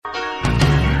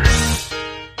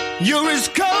You're as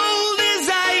cold as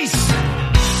ice.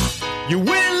 You're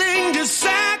willing to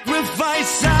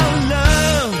sacrifice our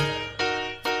love.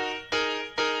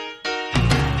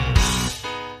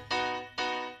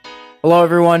 Hello,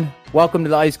 everyone. Welcome to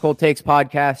the Ice Cold Takes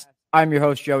podcast. I'm your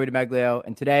host, Joey DeMeglio,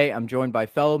 and today I'm joined by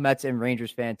fellow Mets and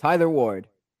Rangers fan Tyler Ward.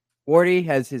 Wardy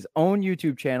has his own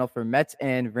YouTube channel for Mets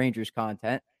and Rangers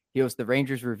content. He hosts the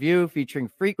Rangers Review, featuring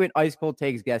frequent Ice Cold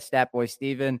Takes guest Statboy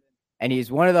Steven, and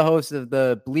he's one of the hosts of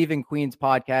the Believe in Queens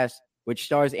podcast, which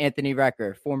stars Anthony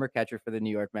Recker, former catcher for the New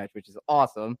York Mets, which is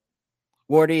awesome.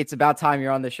 Wardy, it's about time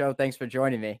you're on the show. Thanks for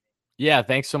joining me. Yeah,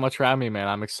 thanks so much for having me, man.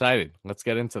 I'm excited. Let's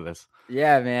get into this.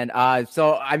 Yeah, man.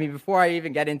 So I mean, before I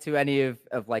even get into any of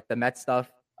like the Mets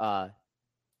stuff, about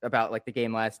like the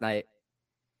game last night,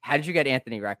 how did you get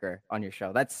Anthony Recker on your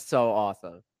show? That's so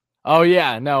awesome. Oh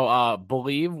yeah, no,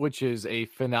 Believe, which is a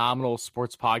phenomenal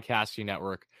sports podcasting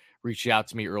network, reached out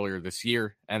to me earlier this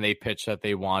year, and they pitched that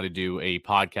they want to do a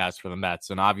podcast for the Mets.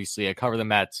 And obviously, I cover the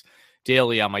Mets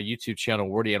daily on my YouTube channel,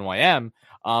 Wardy NYM.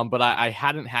 But I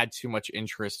hadn't had too much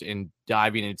interest in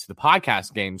diving into the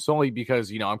podcast game, solely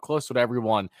because, you know, I'm close with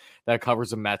everyone that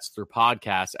covers the Mets through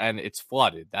podcasts, and it's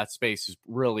flooded. That space is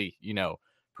really, you know,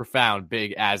 profound,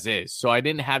 big as is. So I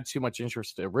didn't have too much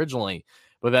interest originally,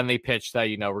 but then they pitched that,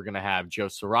 you know, we're going to have Joe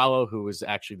Serralo, who is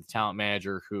actually the talent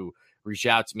manager, who reached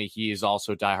out to me. He is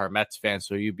also a diehard Mets fan,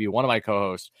 so he'd be one of my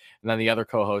co-hosts. And then the other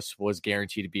co-host was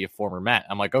guaranteed to be a former Met.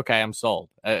 I'm like, okay, I'm sold.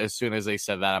 As soon as they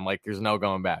said that, I'm like, there's no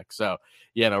going back. So,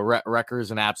 yeah, no, Recker is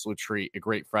an absolute treat. A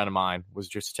great friend of mine was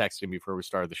just texting me before we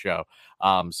started the show.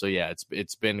 So, yeah,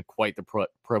 it's been quite the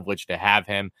privilege to have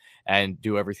him and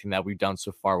do everything that we've done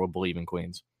so far with Believe in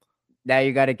Queens. Now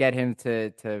you got to get him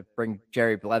to bring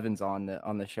Jerry Blevins on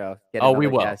the show. Oh, we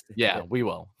will. Yeah, we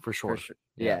will for sure.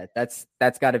 Yeah, that's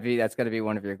got to be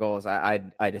one of your goals.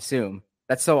 I'd assume.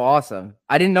 That's so awesome.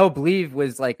 I didn't know Believe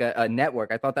was like a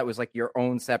network. I thought that was like your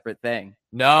own separate thing.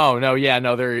 No,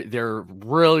 they're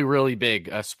really, really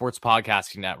big sports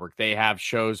podcasting network. They have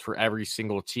shows for every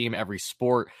single team, every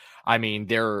sport. I mean,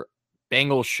 their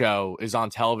Bengals show is on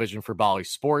television for Bally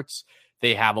Sports.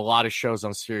 They have a lot of shows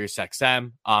on Sirius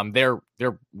XM.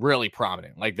 They're really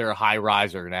prominent. Like, they're a high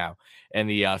riser now in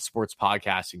the sports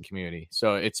podcasting community.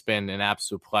 So it's been an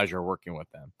absolute pleasure working with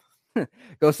them.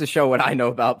 Goes to show what I know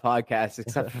about podcasts,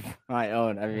 except for my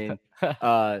own. I mean,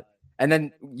 and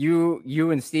then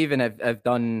you and Steven have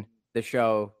done the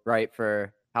show, right,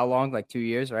 for how long? Like 2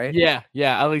 years, right? Yeah,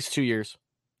 at least 2 years.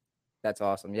 That's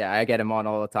awesome. Yeah, I get him on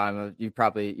all the time. You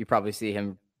probably see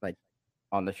him like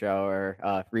on the show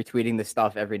or retweeting the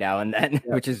stuff every now and then,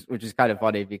 yeah. which is kind of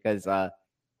funny because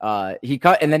he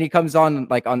comes on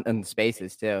like on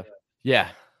Spaces too. Yeah.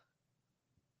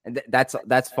 And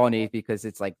that's funny because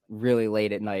it's like really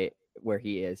late at night where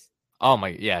he is. Oh my,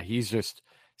 yeah,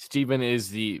 Steven is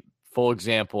the full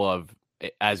example of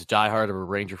as diehard of a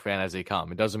Ranger fan as they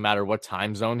come. It doesn't matter what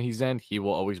time zone he's in, he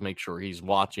will always make sure he's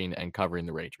watching and covering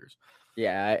the Rangers.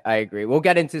 Yeah, I agree. We'll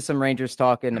get into some Rangers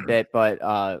talk in a bit, but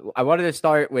I wanted to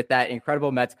start with that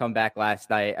incredible Mets comeback last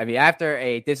night. I mean, after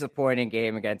a disappointing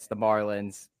game against the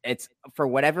Marlins, it's for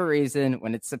whatever reason,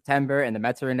 when it's September and the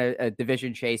Mets are in a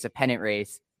division chase, a pennant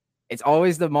race, it's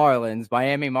always the Marlins,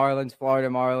 Miami Marlins, Florida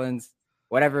Marlins,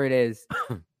 whatever it is.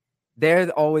 They're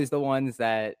always the ones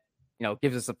that, you know,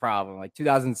 gives us a problem. Like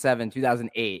 2007,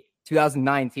 2008,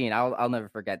 2019. I'll never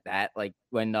forget that. Like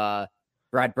when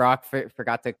Brad Brock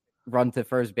forgot to run to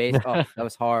first base. Oh, that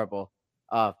was horrible.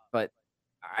 But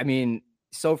I mean,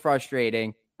 so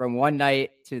frustrating from one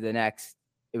night to the next.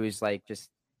 It was like just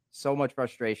so much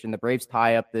frustration. The Braves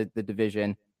tie up the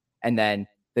division, and then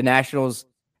the Nationals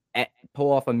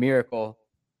pull off a miracle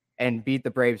and beat the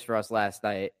Braves for us last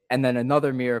night. And then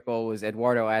another miracle was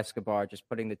Eduardo Escobar just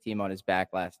putting the team on his back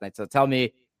last night. So tell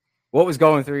me what was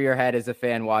going through your head as a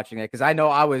fan watching it? Because I know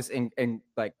I was I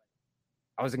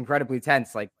was incredibly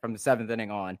tense, like from the seventh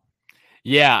inning on.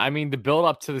 Yeah, I mean, the build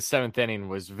up to the seventh inning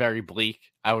was very bleak.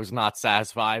 I was not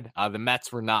satisfied. The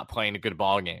Mets were not playing a good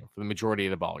ball game for the majority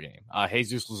of the ball game.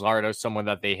 Jesus Luzardo, someone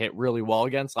that they hit really well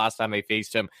against last time they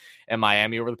faced him in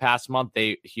Miami over the past month,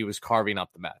 he was carving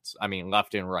up the Mets. I mean,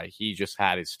 left and right. He just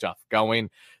had his stuff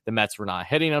going. The Mets were not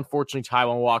hitting. Unfortunately,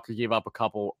 Taijuan Walker gave up a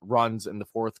couple runs in the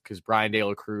fourth because Brian De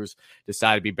La Cruz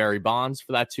decided to be Barry Bonds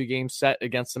for that 2-game set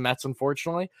against the Mets,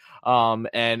 unfortunately.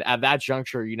 And at that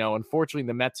juncture, you know, unfortunately,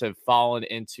 the Mets have fallen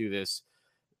into this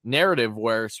narrative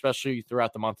where, especially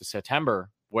throughout the month of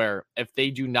September, where if they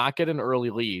do not get an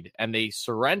early lead and they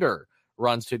surrender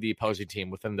runs to the opposing team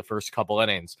within the first couple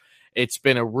innings, it's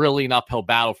been a really an uphill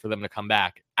battle for them to come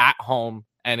back at home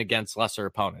and against lesser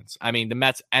opponents. I mean, the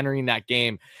Mets entering that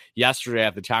game yesterday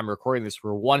at the time of recording this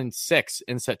were 1-6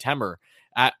 in September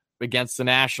at against the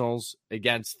Nationals,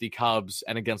 against the Cubs,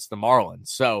 and against the Marlins.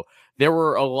 So there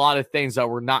were a lot of things that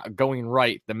were not going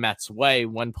right the Mets' way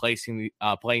when playing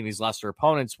these lesser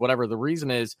opponents. Whatever the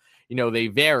reason is, they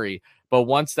vary. But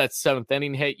once that seventh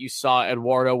inning hit, you saw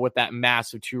Eduardo with that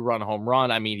massive 2-run home run.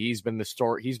 I mean, he's been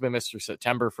Mr.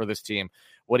 September for this team.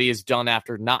 What he has done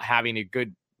after not having a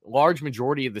good large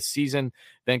majority of the season,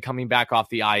 then coming back off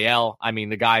the IL. I mean,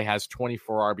 the guy has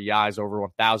 24 RBIs, over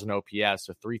 1,000 OPS,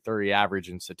 a 330 average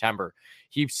in September.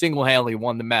 He single-handedly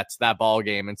won the Mets that ball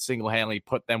game and single-handedly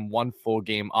put them one full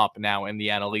game up now in the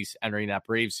NL East, entering that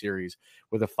Braves series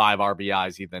with a 5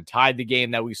 RBIs. He then tied the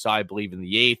game that we saw, I believe, in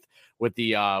the 8th with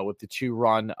the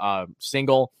 2-run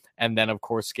single, and then, of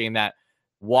course, game that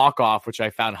walk-off, which I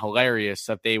found hilarious,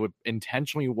 that they would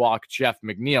intentionally walk Jeff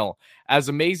McNeil. As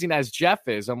amazing as Jeff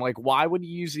is, I'm like, why would he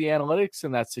use the analytics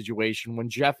in that situation when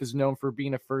Jeff is known for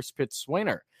being a first-pitch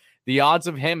swinger? The odds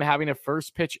of him having a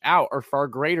first pitch out are far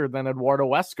greater than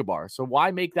Eduardo Escobar. So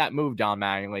why make that move, Don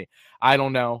Mattingly? I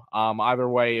don't know. Either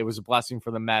way, it was a blessing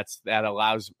for the Mets that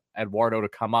allows Eduardo to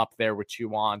come up there with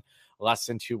 2 on, less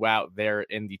than 2 out there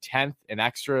in the 10th in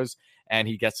extras, and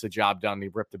he gets the job done. He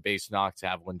ripped the base knock to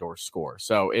have Lindor score.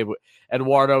 So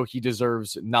Eduardo, he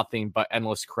deserves nothing but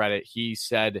endless credit. He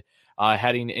said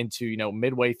heading into,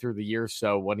 midway through the year,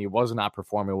 so when he was not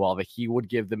performing well, that he would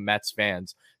give the Mets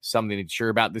fans something to cheer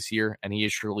about this year, and he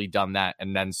has surely done that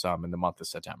and then some in the month of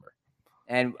September.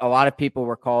 And a lot of people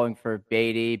were calling for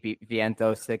Beatty,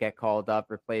 Vientos to get called up,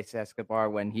 replace Escobar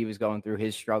when he was going through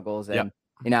his struggles. And,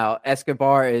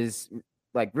 Escobar is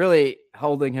like really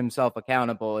holding himself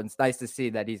accountable. And it's nice to see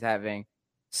that he's having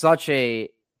such a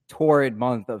torrid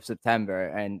month of September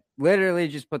and literally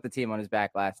just put the team on his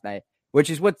back last night,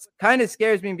 which is what kind of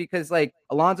scares me because like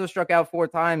Alonso struck out 4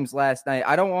 times last night.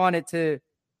 I don't want it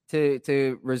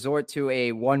to resort to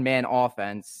a one-man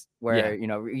offense where,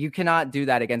 you cannot do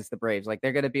that against the Braves. Like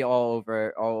they're going to be all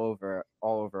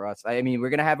over us. I mean,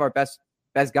 we're going to have our best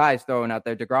guys throwing out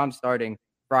there. DeGrom starting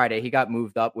Friday. He got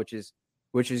moved up, which is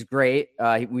great.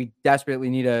 We desperately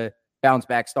need a bounce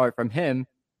back start from him.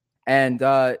 And,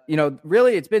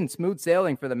 really it's been smooth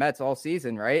sailing for the Mets all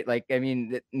season, right? Like, I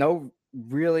mean, no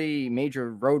really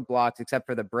major roadblocks except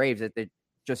for the Braves that they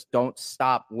just don't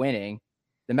stop winning.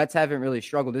 The Mets haven't really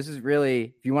struggled. This is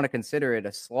really, if you want to consider it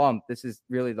a slump, this is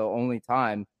really the only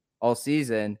time all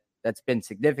season that's been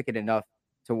significant enough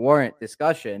to warrant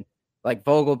discussion. Like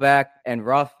Vogelback and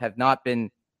Ruff have not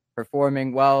been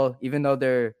performing well, even though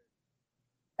they're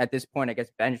at this point, I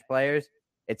guess, bench players.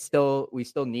 We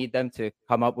still need them to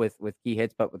come up with key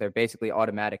hits, but they're basically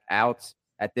automatic outs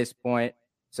at this point.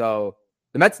 So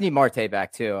the Mets need Marte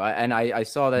back too. And I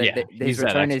saw that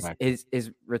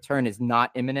his return is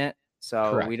not imminent.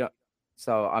 So Correct.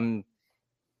 So I'm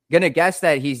gonna guess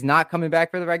that he's not coming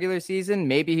back for the regular season.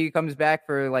 Maybe he comes back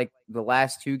for like the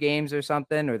last 2 games or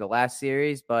something, or the last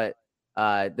series. But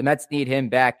the Mets need him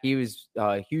back. He was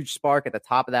a huge spark at the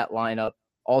top of that lineup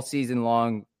all season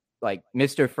long, like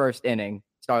Mr. First Inning.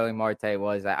 Starling Marte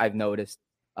was, I've noticed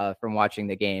from watching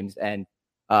the games. And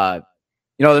the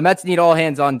Mets need all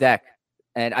hands on deck.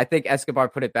 And I think Escobar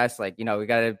put it best, like, they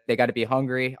got to be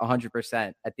hungry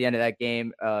 100% at the end of that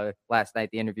game last night,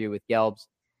 the interview with Gelbs.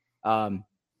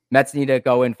 Mets need to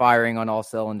go in firing on all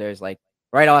cylinders, like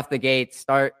right off the gate,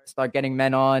 start getting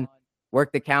men on,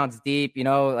 work the counts deep,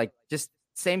 like just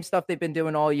same stuff they've been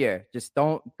doing all year. Just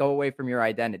don't go away from your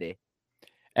identity.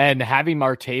 And having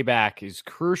Marte back is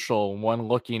crucial when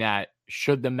looking at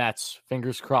should the Mets,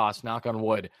 fingers crossed, knock on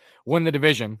wood, win the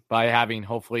division by having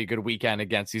hopefully a good weekend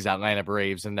against these Atlanta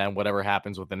Braves and then whatever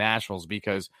happens with the Nationals.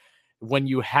 Because when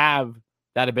you have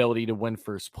that ability to win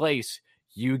first place,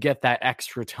 you get that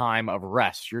extra time of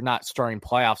rest. You're not starting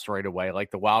playoffs right away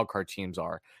like the wildcard teams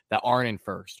are that aren't in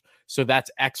first. So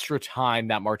that's extra time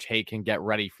that Marte can get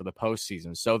ready for the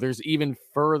postseason. So there's even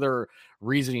further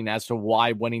reasoning as to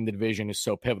why winning the division is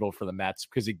so pivotal for the Mets,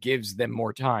 because it gives them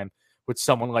more time with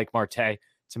someone like Marte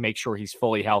to make sure he's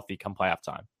fully healthy come playoff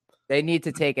time. They need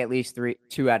to take at least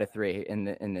 2 out of 3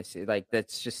 in this. Like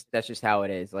that's just how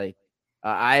it is. Like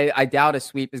I doubt a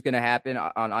sweep is going to happen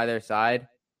on either side.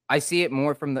 I see it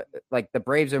more from the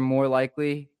Braves are more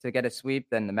likely to get a sweep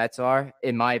than the Mets are,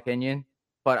 in my opinion.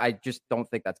 But I just don't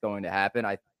think that's going to happen.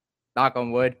 I knock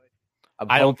on wood.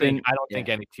 I don't think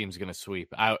any team's going to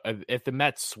sweep. If the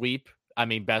Mets sweep, I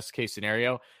mean, best case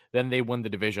scenario, then they win the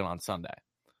division on Sunday.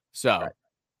 So, right.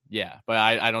 Yeah, but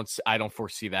I don't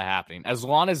foresee that happening. As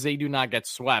long as they do not get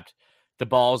swept, the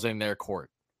ball's in their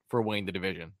court for winning the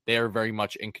division. They are very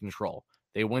much in control.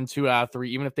 They win 2 out of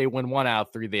 3. Even if they win 1 out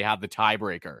of 3, they have the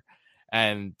tiebreaker,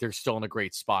 and they're still in a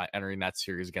great spot entering that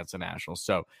series against the Nationals.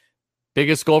 So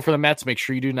Biggest goal for the Mets, make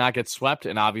sure you do not get swept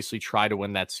and obviously try to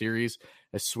win that series.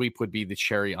 A sweep would be the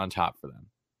cherry on top for them.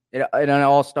 It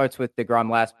all starts with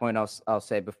DeGrom. Last point I'll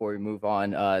say before we move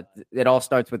on. It all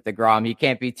starts with DeGrom. He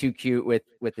can't be too cute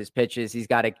with his pitches.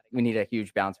 We need a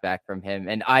huge bounce back from him.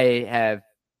 And I have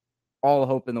all the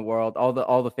hope in the world,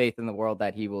 all the faith in the world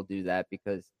that he will do that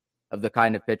because of the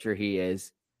kind of pitcher he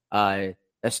is. A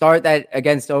start that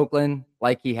against Oakland,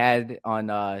 like he had on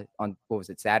what was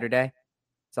it, Saturday?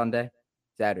 That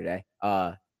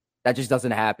just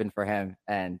doesn't happen for him.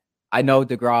 And I know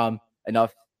DeGrom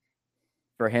enough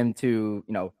for him to,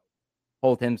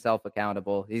 hold himself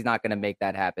accountable. He's not going to make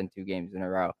that happen 2 games in a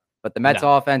row. But the Mets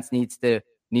offense needs to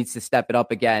step it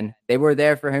up again. They were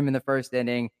there for him in the first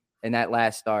inning in that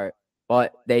last start,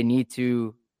 but they need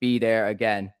to be there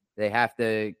again. They have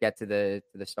to get to the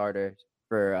starters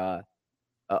for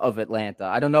of Atlanta.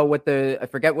 I don't know I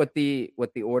forget what the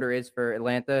order is for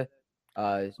Atlanta.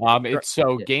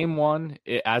 Game 1,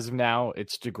 as of now,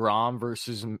 it's DeGrom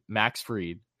versus Max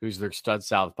Fried, who's their stud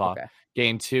southpaw. Okay.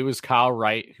 Game 2 is Kyle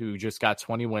Wright, who just got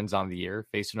 20 wins on the year,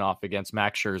 facing off against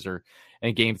Max Scherzer.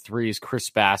 And Game 3 is Chris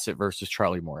Bassett versus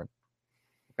Charlie Morton.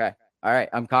 Okay. All right.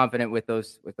 I'm confident with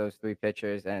those 3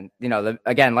 pitchers. And,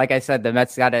 again, like I said, the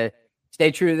Mets got to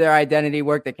stay true to their identity,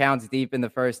 work the counts deep in the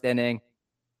first inning,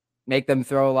 make them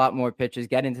throw a lot more pitches,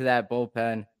 get into that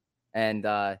bullpen. And,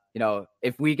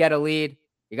 if we get a lead,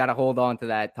 you got to hold on to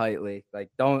that tightly. Like,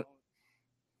 don't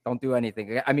do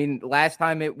anything. I mean, last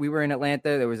time we were in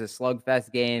Atlanta, there was a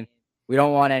slugfest game. We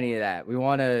don't want any of that. We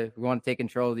want to take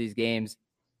control of these games.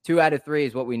 2 out of 3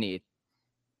 is what we need.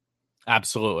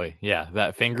 Absolutely. Yeah.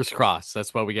 That fingers crossed.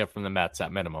 That's what we get from the Mets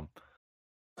at minimum.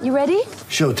 You ready?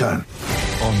 Showtime.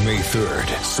 On May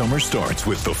 3rd, summer starts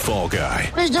with The Fall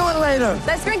Guy. Let's do it later.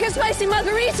 Let's drink a spicy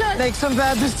margarita. Make some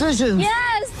bad decisions.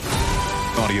 Yes.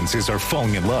 Audiences are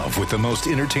falling in love with the most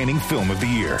entertaining film of the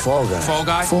year. Fall Guy. Fall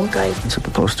Guy? Fall Guy. That's what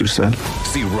the poster said.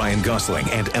 See Ryan Gosling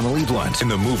and Emily Blunt in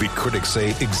the movie critics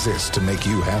say exists to make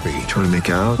you happy. Trying to make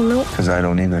it out? Nope. Because I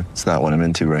don't either. It's not what I'm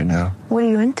into right now. What are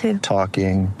you into?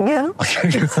 Talking. Yeah.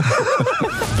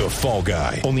 The Fall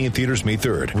Guy. Only in theaters May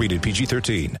 3rd. Rated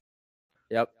PG-13.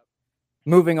 Yep.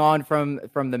 Moving on from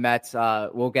the Mets,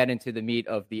 we'll get into the meat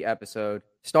of the episode.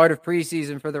 Start of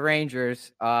preseason for the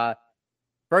Rangers.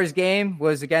 First game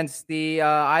was against the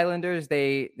Islanders.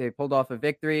 They pulled off a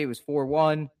victory. It was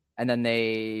 4-1. And then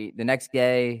the next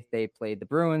day they played the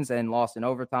Bruins and lost in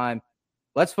overtime.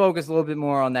 Let's focus a little bit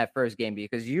more on that first game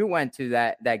because you went to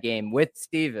that game with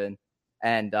Steven.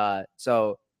 And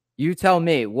so you tell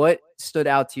me what stood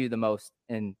out to you the most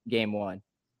in game 1.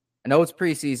 I know it's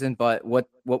preseason, but what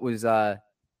was the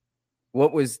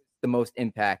most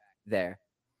impact there?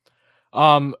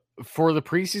 For the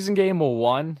preseason game,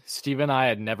 1, Steve and I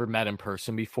had never met in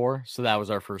person before, so that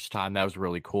was our first time. That was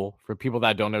really cool. For people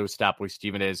that don't know who Stat Boy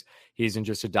Steven is, he isn't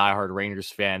just a diehard Rangers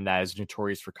fan that is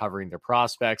notorious for covering their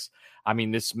prospects. I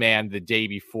mean, this man, the day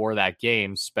before that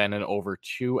game, spent over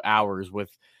 2 hours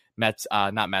with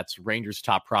Rangers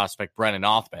top prospect Brennan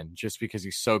Othmann, just because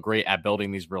he's so great at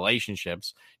building these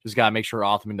relationships. Just got to make sure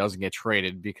Othmann doesn't get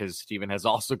traded because Steven has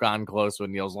also gotten close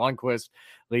with Niels Lundqvist,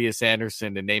 Elias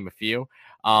Anderson, to name a few.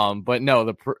 But no,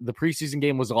 the preseason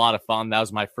game was a lot of fun. That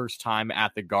was my first time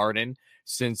at the Garden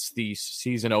since the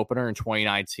season opener in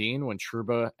 2019 when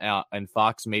Trouba and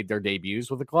Fox made their debuts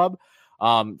with the club.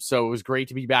 So it was great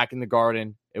to be back in the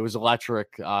Garden. It was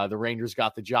electric. The Rangers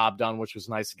got the job done, which was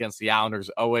nice against the Islanders.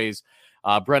 Always.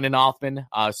 Brendan Othmann,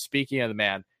 speaking of the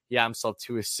man, he had himself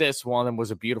 2 assists. One of them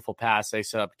was a beautiful pass. They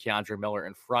set up Keandre Miller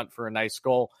in front for a nice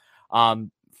goal.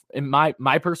 In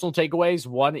my personal takeaways,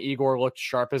 1, Igor looked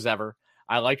sharp as ever.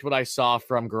 I liked what I saw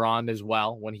from Garand as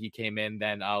well when he came in,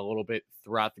 then a little bit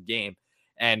throughout the game.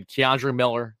 And Keandre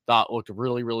Miller looked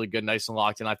really, really good, nice and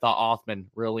locked. And I thought Othmann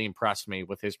really impressed me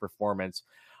with his performance.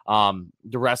 The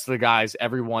rest of the guys,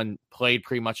 everyone played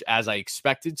pretty much as I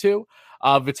expected to.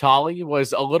 Vitali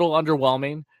was a little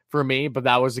underwhelming for me, but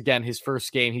that was, again, his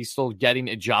first game. He's still getting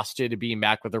adjusted to being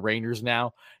back with the Rangers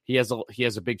now. He has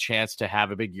a big chance to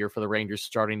have a big year for the Rangers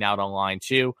starting out on line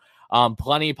 2.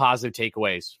 Plenty of positive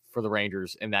takeaways for the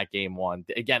Rangers in that game 1.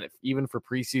 Again, even for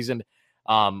preseason,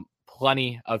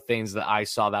 plenty of things that I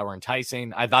saw that were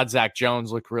enticing. I thought Zach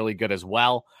Jones looked really good as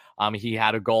well. He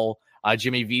had a goal.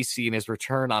 Jimmy Vesey in his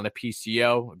return on a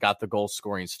PCO got the goal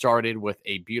scoring started with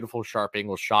a beautiful sharp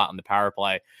angle shot on the power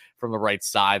play from the right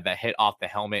side that hit off the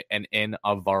helmet and in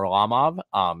of Varlamov.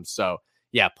 So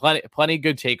yeah, plenty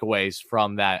good takeaways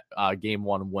from that game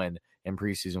 1 win in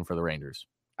preseason for the Rangers.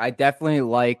 I definitely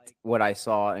liked what I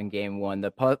saw in game one.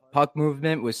 The puck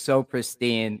movement was so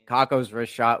pristine. Kako's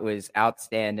wrist shot was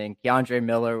outstanding. Keandre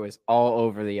Miller was all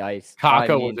over the ice.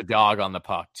 Kako was a dog on the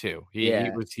puck too.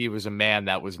 Yeah. He was a man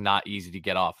that was not easy to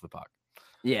get off the puck.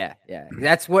 Yeah.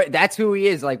 That's who he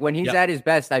is. Like when he's at his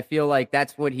best, I feel like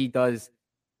that's what he does.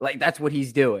 Like that's what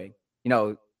he's doing. You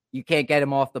know, you can't get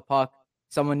him off the puck.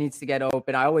 Someone needs to get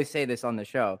open. I always say this on the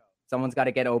show. Someone's got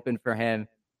to get open for him.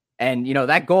 And, you know,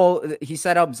 that goal, he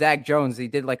set up Zach Jones. He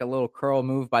did like a little curl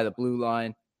move by the blue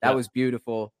line. That was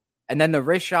beautiful. And then the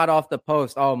wrist shot off the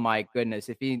post. Oh, my goodness.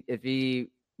 If he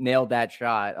nailed that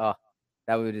shot,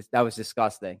 that was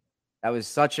disgusting. That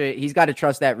was he's got to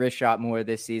trust that wrist shot more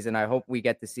this season. I hope we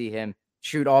get to see him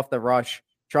shoot off the rush,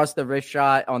 trust the wrist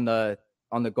shot on the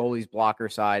goalie's blocker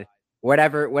side,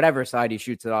 whatever side he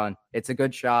shoots it on. It's a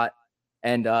good shot.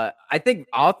 And I think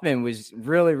Othman was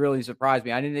really, really surprised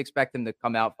me. I didn't expect him to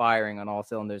come out firing on all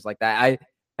cylinders like that. I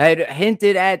had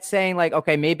hinted at saying like,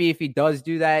 okay, maybe if he does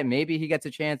do that, maybe he gets a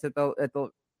chance at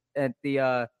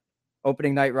the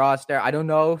opening night roster. I don't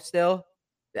know still.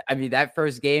 I mean, that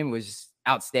first game was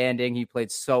outstanding. He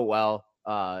played so well.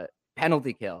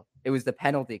 Penalty kill. It was the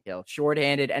penalty kill.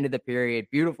 Shorthanded, end of the period.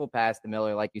 Beautiful pass to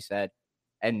Miller, like you said.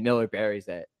 And Miller buries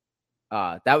it.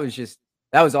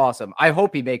 That was awesome. I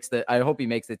hope he makes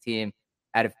the team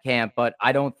out of camp, but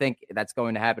I don't think that's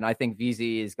going to happen. I think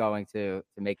VZ is going to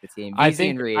make the team. I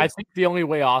think the only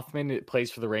way Othman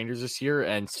plays for the Rangers this year,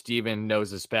 and Steven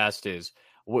knows this best, is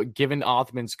given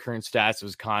Othman's current status of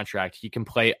his contract, he can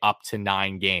play up to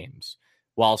 9 games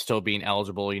while still being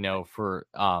eligible, you know, for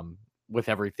with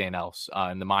everything else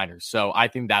in the minors. So I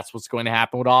think that's what's going to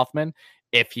happen with Othman.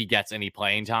 If he gets any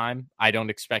playing time, I don't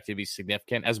expect it to be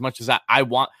significant. As much as I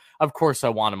want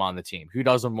him on the team. Who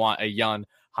doesn't want a young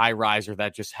high riser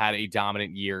that just had a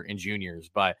dominant year in juniors?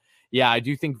 But yeah, I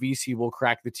do think VC will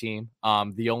crack the team.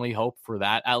 The only hope for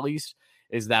that, at least,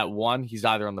 is that 1, he's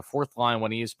either on the 4th line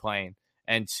when he is playing,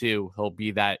 and 2, he'll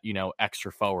be that, you know,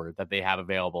 extra forward that they have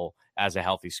available as a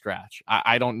healthy scratch.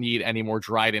 I don't need any more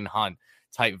Dryden Hunt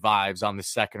type vibes on the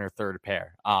 2nd or 3rd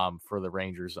pair for the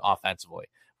Rangers offensively.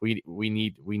 We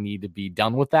need to be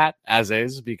done with that as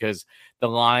is, because the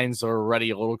lines are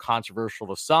already a little controversial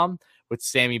to some, with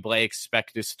Sammy Blais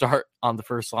expected to start on the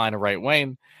first line of right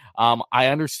wing. I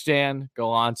understand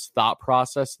Gallant's thought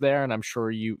process there, and I'm sure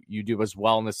you do as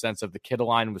well, in the sense of the Kittle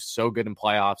line was so good in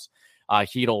playoffs.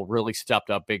 Chytil really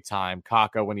stepped up big time.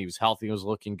 Kakko, when he was healthy, was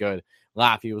looking good.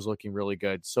 Laffy was looking really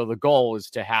good. So the goal is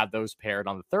to have those paired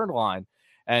on the 3rd line.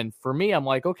 And for me, I'm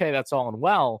like, okay, that's all and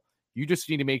well. You just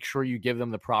need to make sure you give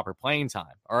them the proper playing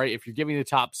time. All right. If you're giving the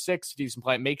top 6 decent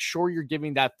play, make sure you're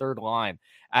giving that 3rd line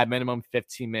at minimum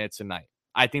 15 minutes a night.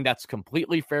 I think that's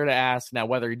completely fair to ask. Now,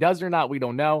 whether he does or not, we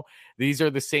don't know. These are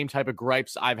the same type of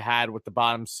gripes I've had with the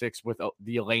bottom 6 with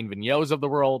the Alain Vigneaults of the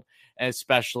world, and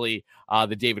especially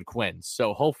the David Quinns.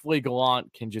 So hopefully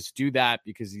Gallant can just do that,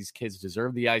 because these kids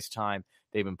deserve the ice time.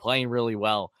 They've been playing really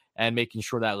well, and making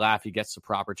sure that Laffy gets the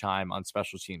proper time on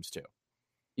special teams too.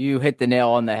 You hit the nail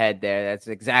on the head there. That's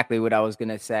exactly what I was going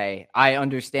to say. I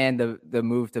understand the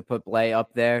move to put Blais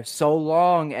up there, so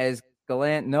long as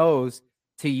Gallant knows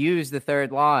to use the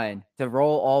 3rd line, to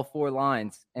roll all 4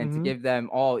 lines, and to give them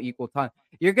all equal time.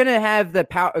 You're going to have the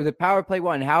power play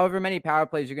one, however many power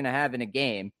plays you're going to have in a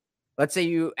game. Let's say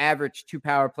you average 2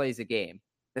 power plays a game.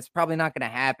 That's probably not going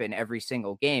to happen every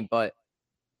single game, but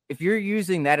if you're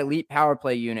using that elite power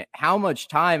play unit, how much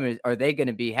time are they going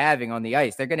to be having on the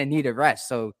ice? They're going to need a rest.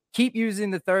 So keep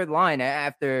using the 3rd line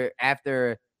after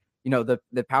you know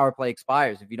the power play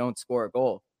expires if you don't score a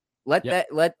goal. Let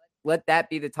that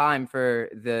be the time for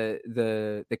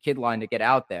the kid line to get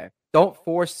out there. Don't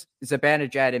force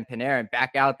Zibanejad and Panarin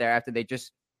back out there after they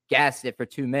just gassed it for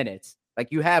 2 minutes. Like,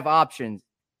 you have options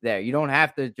there. You don't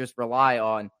have to just rely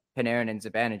on Panarin and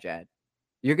Zibanejad.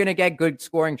 You're going to get good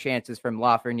scoring chances from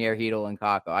Lafreniere, Chytil, and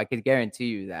Kakko. I could guarantee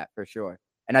you that for sure.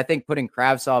 And I think putting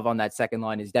Kravtsov on that 2nd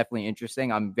line is definitely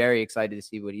interesting. I'm very excited to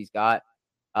see what he's got.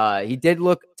 He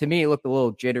looked a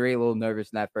little jittery, a little nervous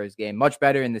in that first game. Much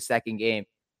better in the 2nd game.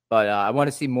 But I want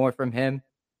to see more from him.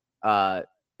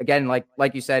 Again,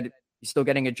 like you said, he's still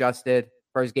getting adjusted.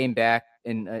 First game back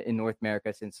in North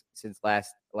America since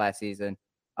last season.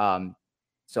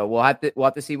 So we'll have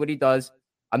to see what he does.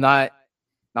 I'm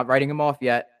not writing him off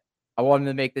yet. I want him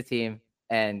to make the team.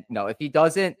 And no, if he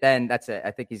doesn't, then that's it.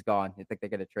 I think he's gone. I think they're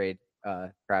going to trade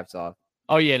Kravtsov.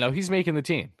 Oh yeah, no, he's making the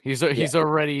team. He's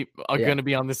already going to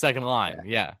be on the 2nd line.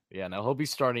 Yeah, no, he'll be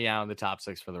starting out in the top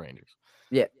 6 for the Rangers.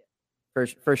 Yeah,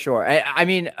 for sure. I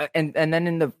mean, and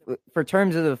then for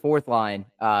terms of the 4th line,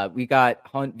 we got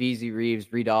Hunt, VZ,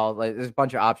 Reeves, Riedel. Like, there's a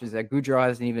bunch of options there. Goudreau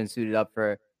hasn't even suited up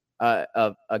for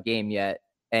a game yet,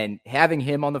 and having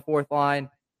him on the fourth line,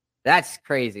 that's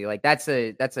crazy. Like that's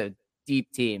a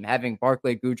deep team. Having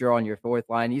Barclay Goodrow on your fourth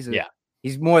line,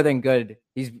 he's more than good.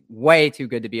 He's way too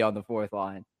good to be on the fourth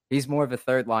line. He's more of a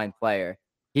third line player.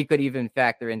 He could even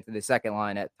factor into the second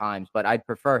line at times, but I'd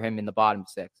prefer him in the bottom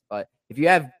six. But if you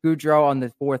have Goodrow on the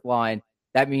fourth line,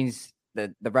 that means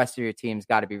the rest of your team's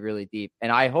got to be really deep.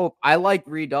 And I like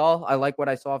Reed Dahl. I like what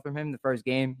I saw from him the first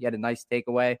game. He had a nice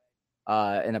takeaway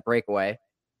and a breakaway.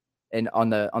 And on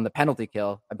the penalty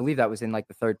kill, I believe that was in like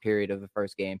the third period of the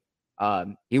first game.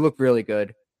 He looked really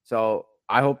good. So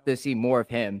I hope to see more of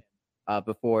him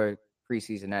before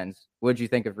preseason ends. What did you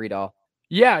think of Reed Dahl?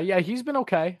 Yeah, he's been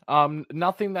okay.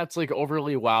 Nothing that's like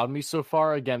overly wowed me so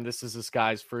far. Again, this is this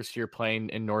guy's first year playing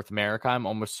in North America. I'm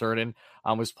almost certain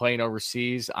was playing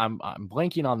overseas. I'm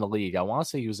blanking on the league. I want to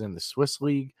say he was in the Swiss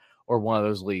league or one of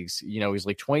those leagues. You know, he's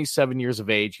like 27 years of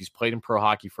age. He's played in pro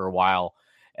hockey for a while,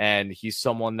 and he's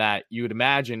someone that you would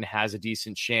imagine has a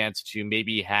decent chance to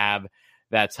maybe have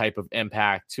that type of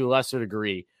impact to a lesser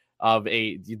degree of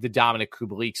the Dominic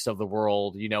Kubelik's of the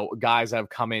world. You know, guys that have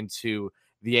come into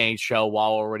the NHL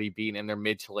while already being in their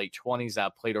mid to late 20s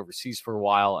that played overseas for a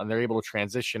while, and they're able to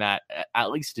transition at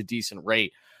least a decent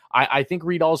rate. I think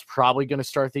Reed Dahl is probably going to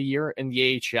start the year in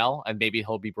the AHL, and maybe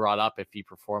he'll be brought up if he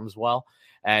performs well.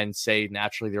 And say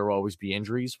naturally there will always be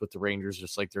injuries with the Rangers,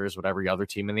 just like there is with every other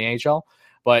team in the AHL.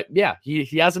 But yeah, he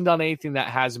hasn't done anything that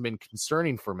hasn't been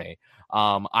concerning for me.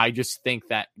 I just think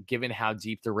that given how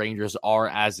deep the Rangers are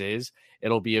as is,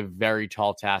 it'll be a very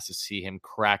tall task to see him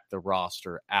crack the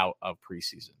roster out of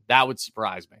preseason. That would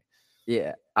surprise me.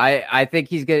 Yeah, I think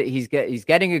he's good. He's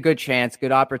getting a good chance,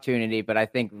 good opportunity. But I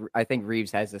think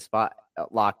Reeves has a spot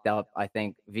locked up. I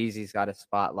think Veazey's got a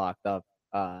spot locked up.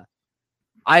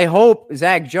 I hope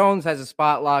Zach Jones has a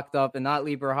spot locked up and not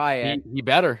Libor Hajek. He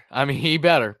better. I mean, he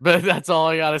better. But that's all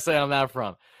I got to say on that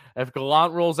front. If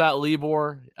Gallant rolls out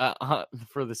Libor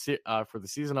for the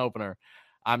season opener,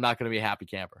 I'm not going to be a happy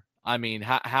camper. I mean,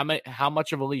 how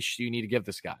much of a leash do you need to give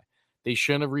this guy? They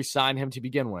shouldn't have re-signed him to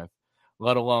begin with,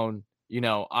 let alone,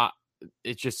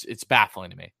 it's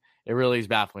baffling to me. It really is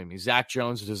baffling me. Zach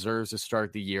Jones deserves to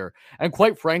start the year. And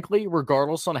quite frankly,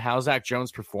 regardless on how Zach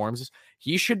Jones performs,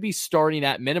 he should be starting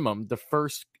at minimum the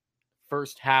first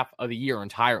half of the year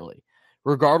entirely,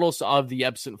 regardless of the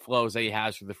ebbs and flows that he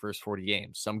has for the first 40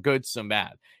 games. Some good, some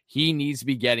bad. He needs to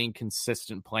be getting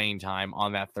consistent playing time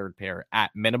on that third pair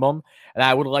at minimum. And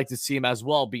I would like to see him as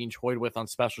well being toyed with on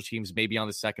special teams, maybe on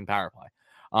the second power play.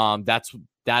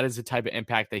 That is the type of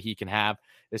impact that he can have,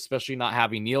 especially not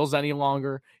having Niels any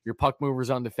longer. Your puck movers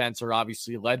on defense are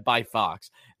obviously led by Fox.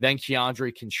 Then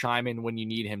Keandre can chime in when you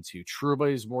need him to.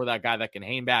 Trouba is more that guy that can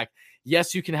hang back.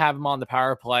 Yes, you can have him on the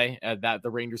power play that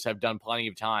the Rangers have done plenty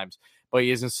of times, but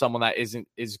he isn't someone that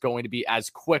is going to be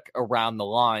as quick around the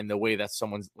line the way that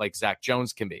someone like Zach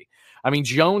Jones can be. I mean,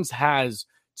 Jones has,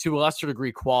 to a lesser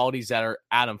degree, qualities that are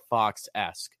Adam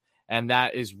Fox-esque. And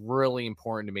that is really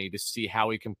important to me to see how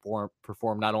he can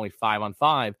perform not only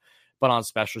 5-on-5, but on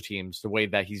special teams, the way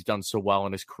that he's done so well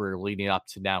in his career leading up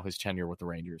to now his tenure with the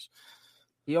Rangers.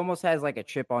 He almost has like a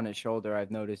chip on his shoulder.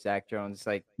 I've noticed Zach Jones,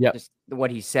 just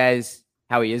what he says,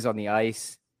 how he is on the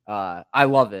ice. I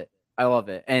love it.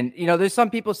 And, there's some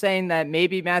people saying that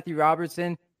maybe Matthew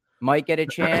Robertson might get a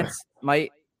chance,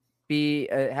 might be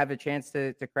have a chance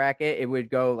to crack it. It would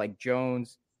go like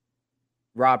Jones,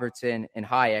 Robertson, and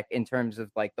Hajek in terms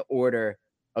of like the order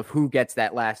of who gets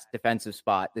that last defensive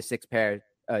spot, the 6-pair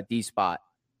D spot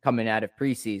coming out of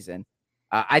preseason.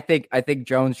 I think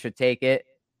Jones should take it.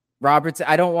 Robertson,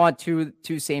 I don't want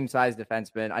two same size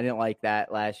defensemen. I didn't like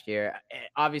that last year.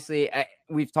 Obviously,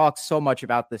 we've talked so much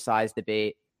about the size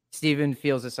debate. Steven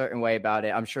feels a certain way about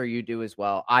it. I'm sure you do as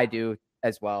well. I do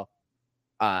as well.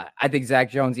 I think Zach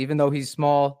Jones, even though he's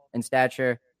small in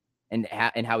stature and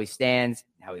how he stands,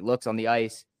 how he looks on the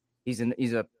ice, he's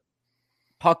a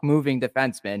puck moving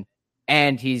defenseman,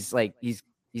 and he's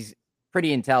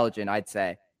pretty intelligent, I'd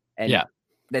say. And yeah,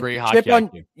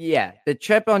 the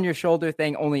chip on your shoulder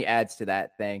thing only adds to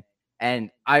that thing. And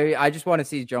I just want to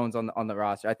see Jones on the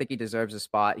roster. I think he deserves a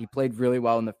spot. He played really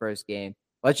well in the first game.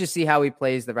 Let's just see how he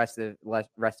plays the rest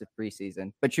of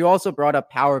preseason. But you also brought up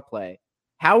power play.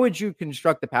 How would you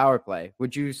construct the power play?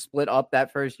 Would you split up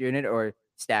that first unit or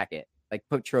stack it? Like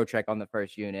put Trocheck on the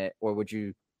first unit, or would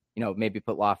you, maybe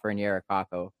put Lafreniere or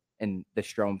Kakko in the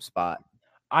Strome spot?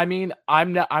 I mean,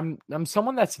 I'm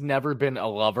someone that's never been a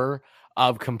lover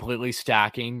of completely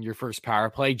stacking your first power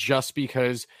play, just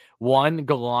because one,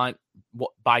 Gallant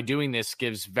by doing this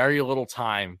gives very little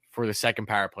time for the second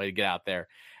power play to get out there.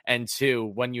 And two,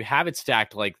 when you have it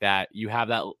stacked like that, you have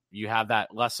that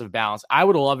less of balance. I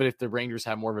would love it if the Rangers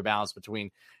have more of a balance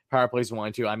between power plays 1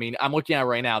 and 2. I mean, I'm looking at it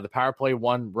right now. The power play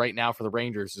 1 right now for the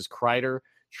Rangers is Kreider,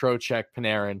 Trocheck,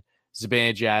 Panarin,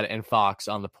 Zibanejad, and Fox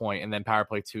on the point. And then power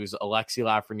play 2 is Alexi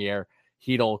Lafreniere,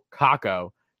 Hedl,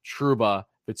 Kakko, Trouba,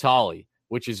 Vitali,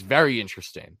 which is very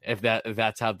interesting if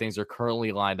that's how things are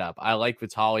currently lined up. I like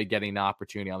Vitali getting an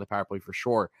opportunity on the power play for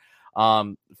sure.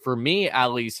 For me, at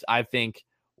least, I think,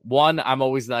 one, I'm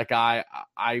always that guy.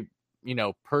 I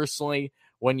personally,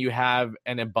 when you have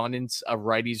an abundance of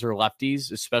righties or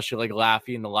lefties, especially like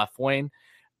Laffy in the left wing,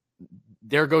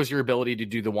 there goes your ability to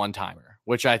do the one-timer,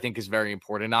 which I think is very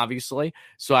important, obviously.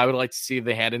 So I would like to see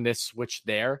the handedness switch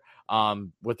there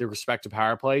with the respect to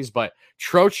power plays. But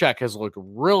Trocheck has looked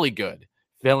really good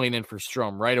filling in for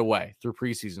Strome right away through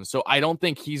preseason. So I don't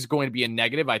think he's going to be a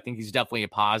negative. I think he's definitely a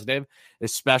positive,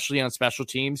 especially on special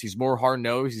teams. He's more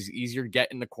hard-nosed. He's easier to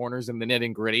get in the corners and the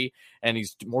nitty-gritty, and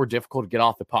he's more difficult to get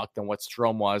off the puck than what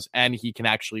Strome was, and he can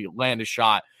actually land a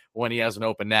shot when he has an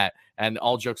open net. And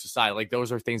all jokes aside, like,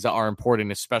 those are things that are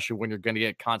important, especially when you're going to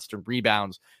get constant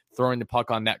rebounds, throwing the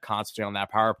puck on net constantly on that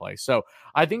power play. So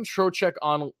I think Trocheck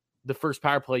on the first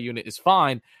power play unit is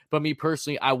fine, but me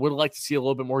personally, I would like to see a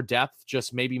little bit more depth,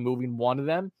 just maybe moving one of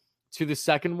them to the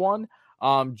second one,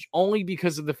 only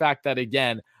because of the fact that,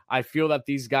 again, I feel that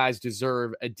these guys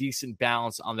deserve a decent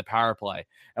balance on the power play.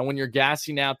 And when you're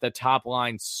gassing out the top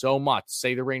line so much,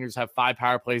 say the Rangers have 5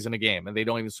 power plays in a game and they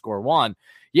don't even score 1,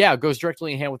 yeah, it goes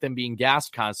directly in hand with them being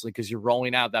gassed constantly because you're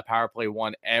rolling out that power play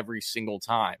 1 every single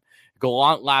time.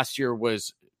 Gallant last year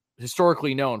was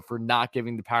historically known for not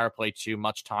giving the power play 2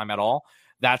 much time at all.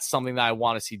 That's something that I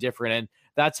want to see different. And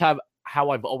that's how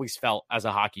I've always felt as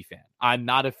a hockey fan. I'm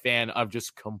not a fan of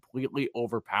just completely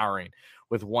overpowering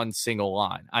with one single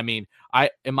line. I mean,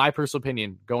 in my personal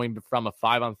opinion, going from a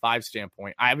 5-on-5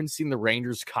 standpoint, I haven't seen the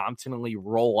Rangers competently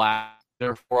roll out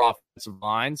their 4 offensive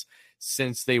lines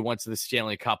since they went to the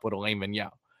Stanley Cup with Alain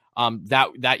Vigneault.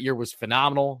 That year was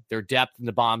phenomenal. Their depth in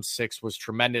the bottom 6 was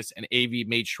tremendous, and AV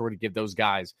made sure to give those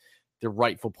guys their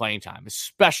rightful playing time,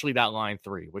 especially that line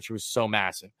 3, which was so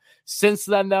massive. Since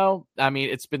then, though, I mean,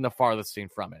 it's been the farthest thing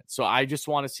from it. So I just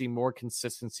want to see more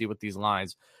consistency with these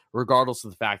lines, regardless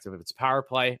of the fact of if it's power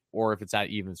play or if it's at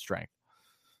even strength.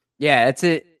 Yeah, that's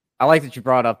it. I like that you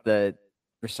brought up the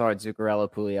Brassard,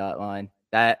 Zuccarello, Pouliot line.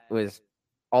 That was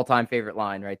all-time favorite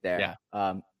line right there.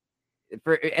 Yeah.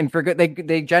 For good,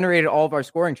 they generated all of our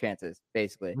scoring chances,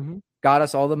 basically. Mm-hmm. Got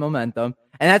us all the momentum.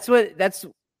 And that's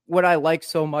what I like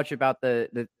so much about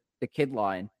the kid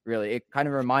line, really. It kind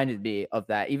of reminded me of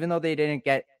that. Even though they didn't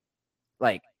get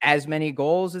like as many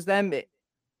goals as them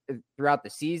throughout the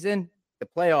season, the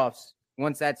playoffs,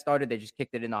 once that started, they just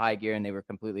kicked it into high gear and they were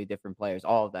completely different players,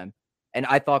 all of them. And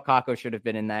I thought Kakko should have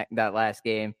been in that last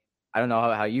game. I don't know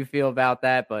how you feel about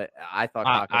that, but I thought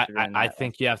Kakko should have been in that. I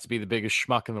think you have to be the biggest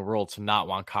schmuck in the world to not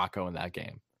want Kakko in that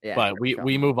game. Yeah, but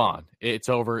we move on. It's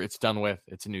over. It's done with.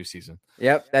 It's a new season.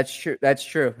 Yep, that's true. That's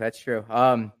true.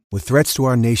 With threats to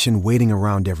our nation waiting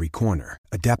around every corner,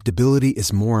 adaptability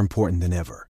is more important than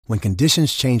ever. When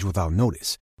conditions change without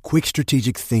notice, quick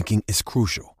strategic thinking is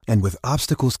crucial. And with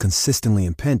obstacles consistently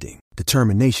impending,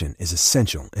 determination is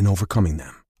essential in overcoming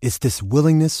them. It's this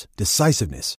willingness,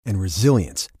 decisiveness, and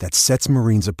resilience that sets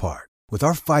Marines apart. With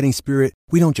our fighting spirit,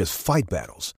 we don't just fight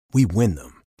battles, we win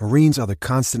them. Marines are the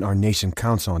constant our nation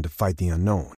counts on to fight the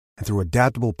unknown. And through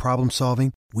adaptable problem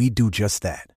solving, we do just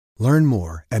that. Learn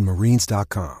more at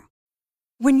marines.com.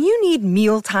 When you need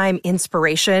mealtime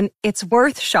inspiration, it's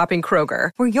worth shopping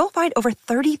Kroger, where you'll find over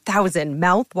 30,000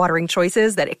 mouth-watering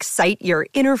choices that excite your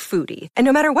inner foodie. And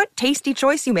no matter what tasty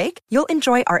choice you make, you'll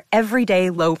enjoy our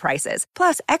everyday low prices,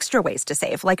 plus extra ways to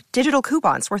save, like digital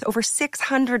coupons worth over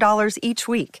 $600 each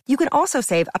week. You can also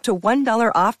save up to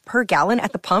 $1 off per gallon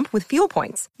at the pump with fuel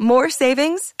points. More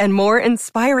savings and more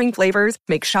inspiring flavors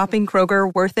make shopping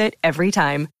Kroger worth it every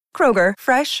time. Kroger,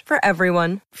 fresh for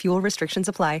everyone. Fuel restrictions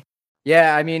apply.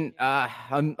 Yeah, I mean,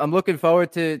 I'm looking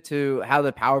forward to how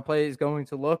the power play is going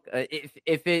to look.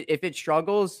 If it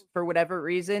struggles for whatever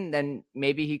reason, then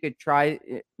maybe he could try.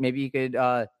 Maybe he could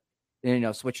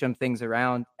switch some things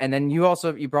around. And then you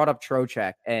brought up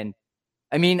Trocheck, and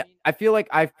I mean, I feel like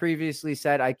I've previously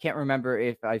said, I can't remember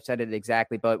if I've said it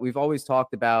exactly, but we've always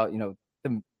talked about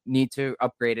the need to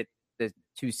upgrade it, the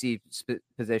 2C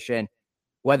position.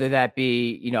 Whether that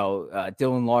be,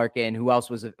 Dylan Larkin, who else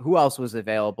was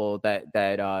available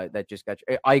that just got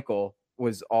Eichel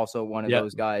was also one of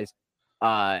those guys.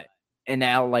 And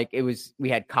now we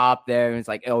had Kopp there, and it's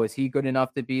like, oh, is he good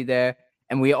enough to be there?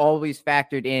 And we always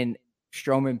factored in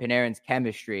Strome and Panarin's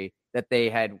chemistry that they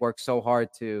had worked so hard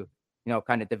to,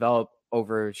 kind of develop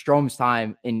over Strom's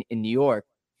time in New York.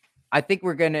 I think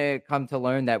we're going to come to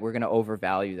learn that we're going to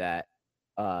overvalue that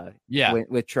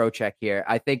with Trocheck here.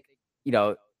 I think,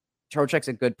 Trocheck's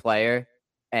a good player,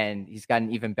 and he's got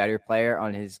an even better player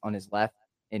on his left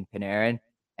in Panarin.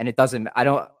 And I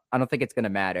don't think it's going to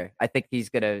matter. I think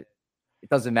it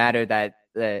doesn't matter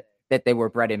that they were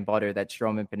bread and butter, that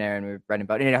Strome and Panarin were bread and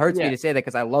butter. And it hurts me to say that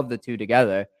because I love the two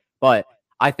together, but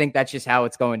I think that's just how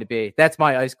it's going to be. That's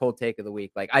my ice cold take of the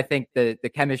week. Like, I think the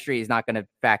chemistry is not going to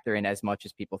factor in as much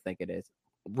as people think it is.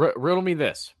 Riddle me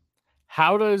this.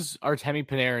 How does Artemi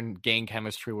Panarin gain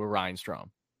chemistry with Ryan Strome?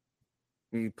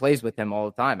 He plays with him all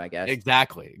the time, I guess.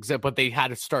 Exactly. But they had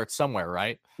to start somewhere,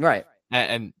 right? Right.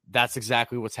 And that's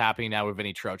exactly what's happening now with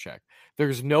Vinny Trocheck.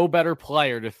 There's no better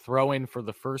player to throw in for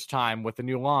the first time with a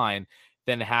new line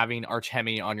than having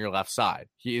Artemi on your left side.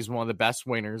 He is one of the best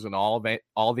wingers in all the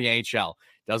NHL.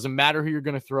 Doesn't matter who you're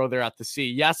going to throw there at the C.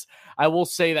 Yes, I will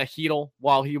say that Chytil,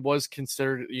 while he was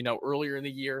considered, earlier in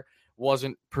the year,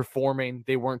 wasn't performing.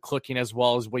 They weren't clicking as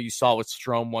well as what you saw with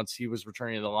Strome once he was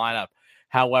returning to the lineup.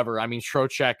 However, I mean,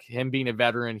 Trocheck, him being a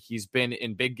veteran, he's been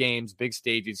in big games, big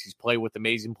stages. He's played with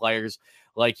amazing players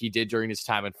like he did during his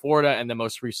time in Florida and then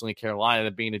most recently Carolina,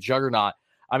 being a juggernaut.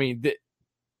 I mean,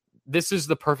 this is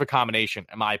the perfect combination,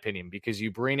 in my opinion, because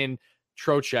you bring in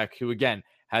Trocheck, who, again,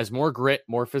 has more grit,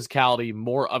 more physicality,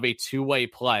 more of a two-way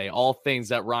play, all things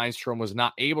that Ryan Strome was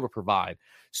not able to provide.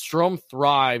 Strome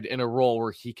thrived in a role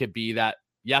where he could be that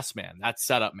yes man, that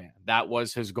setup man. That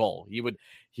was his goal. He would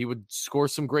score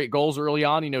some great goals early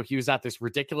on. He was at this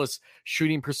ridiculous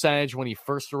shooting percentage when he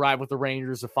first arrived with the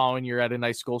Rangers. The following year had a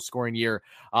nice goal scoring year.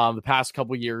 The past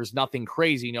couple of years, nothing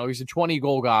crazy. He's a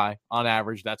 20-goal guy on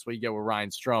average. That's what you get with Ryan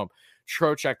Strome.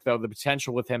 Trocheck, though, the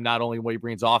potential with him, not only what he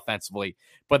brings offensively,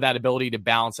 but that ability to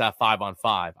balance that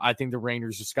 5-on-5. I think the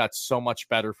Rangers just got so much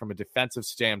better from a defensive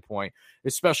standpoint,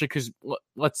 especially because,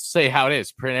 let's say how it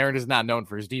is. Panarin is not known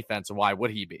for his defense, and why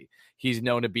would he be? He's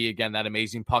known to be, again, that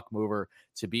amazing puck mover,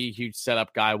 to be a huge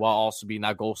setup guy while also being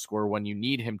that goal scorer when you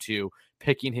need him to,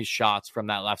 picking his shots from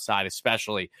that left side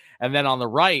especially. And then on the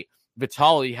right,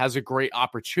 Vitali has a great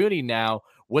opportunity now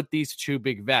with these two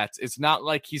big vets. It's not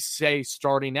like he's, say,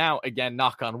 starting out, again,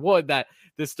 knock on wood, that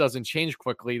this doesn't change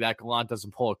quickly, that Gallant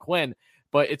doesn't pull a Quinn,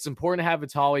 but it's important to have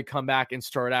Vitali come back and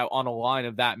start out on a line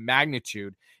of that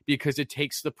magnitude because it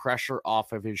takes the pressure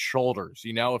off of his shoulders.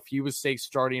 If he was, say,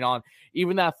 starting on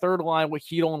even that third line with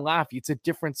Chytil and Laffy, it's a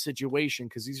different situation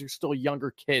because these are still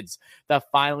younger kids that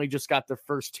finally just got their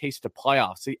first taste of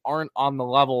playoffs. They aren't on the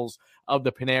levels of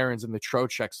the Panarins and the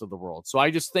Trochecks of the world. So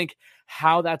I just think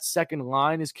how that second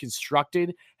line is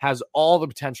constructed has all the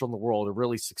potential in the world to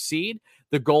really succeed.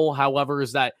 The goal, however,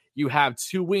 is that you have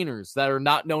two wieners that are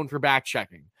not known for back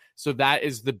checking. So that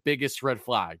is the biggest red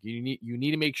flag. You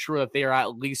need to make sure that they are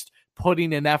at least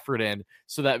putting an effort in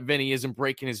so that Vinny isn't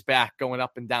breaking his back going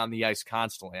up and down the ice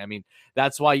constantly. I mean,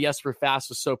 that's why Jesper Fast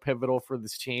was so pivotal for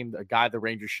this team, a guy the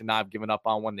Rangers should not have given up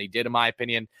on when they did, in my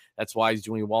opinion. That's why he's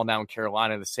doing well now in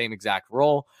Carolina, the same exact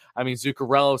role. I mean,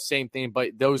 Zuccarello, same thing,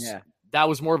 but that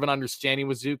was more of an understanding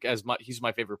with Zook, he's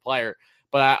my favorite player.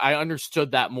 But I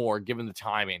understood that more given the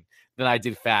timing than I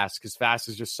did Fast, because Fast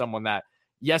is just someone that,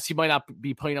 yes, he might not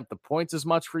be putting up the points as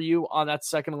much for you on that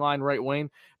second line right wing,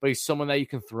 but he's someone that you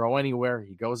can throw anywhere.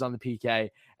 He goes on the PK,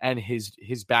 and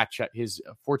his back check, his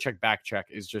forecheck back check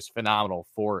is just phenomenal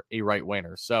for a right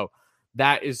winger. So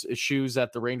that is shoes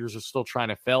that the Rangers are still trying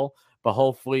to fill, but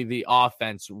hopefully the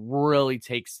offense really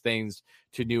takes things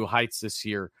to new heights this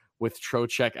year with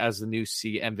Trocheck as the new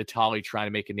C and Vitali trying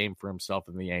to make a name for himself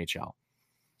in the NHL.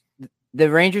 The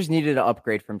Rangers needed an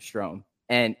upgrade from Strome.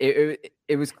 And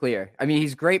it was clear. I mean,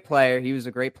 he's a great player. He was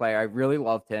a great player. I really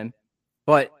loved him.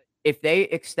 But if they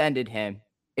extended him,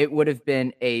 it would have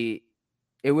been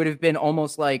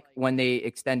almost like when they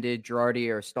extended Girardi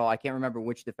or Stahl. I can't remember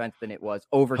which defenseman it was,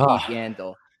 over Keith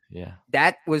Yandel. Yeah.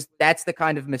 That's the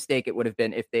kind of mistake it would have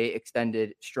been if they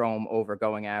extended Strome over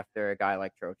going after a guy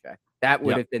like Trocheck. That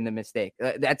would have been the mistake.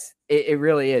 It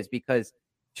really is, because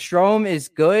Strome is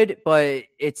good, but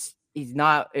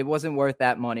it wasn't worth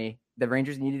that money. The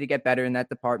Rangers needed to get better in that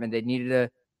department. They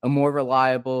needed a more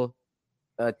reliable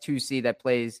 2C that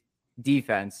plays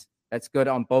defense, that's good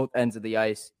on both ends of the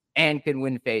ice and can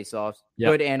win faceoffs.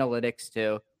 Good analytics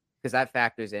too, because that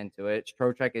factors into it.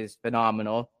 Trocheck is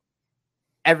phenomenal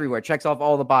everywhere. Checks off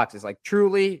all the boxes. Like,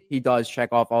 truly, he does check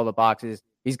off all the boxes.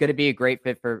 He's going to be a great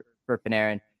fit for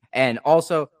Panarin. And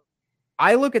also,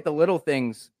 I look at the little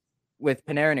things with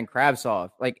Panarin and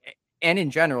Kravtsov, and in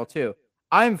general too.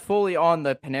 I'm fully on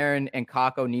the Panarin and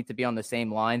Kakko need to be on the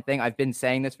same line thing. I've been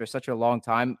saying this for such a long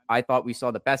time. I thought we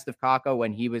saw the best of Kakko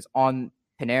when he was on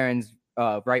Panarin's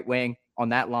right wing on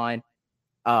that line.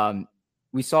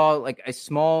 We saw like a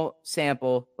small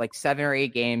sample, like 7 or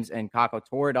 8 games, and Kakko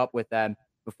tore it up with them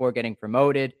before getting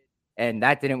promoted. And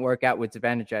that didn't work out with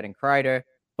Zibanejad and Kreider.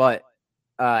 But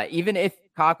even if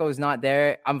Kakko is not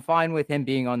there, I'm fine with him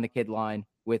being on the kid line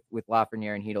with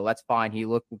Lafreniere and Hedl. That's fine. He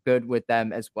looked good with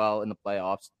them as well in the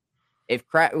playoffs. If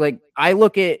I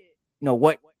look at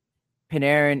what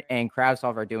Panarin and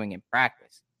Kravtsov are doing in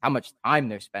practice, how much time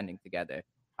they're spending together.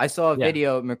 I saw a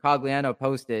video Mercogliano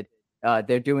posted.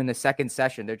 They're doing the second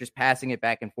session. They're just passing it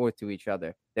back and forth to each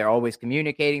other. They're always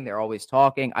communicating. They're always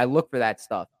talking. I look for that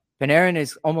stuff. Panarin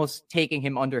is almost taking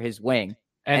him under his wing.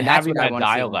 And that's having what I that want to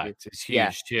see dialect is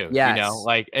huge too. Yes.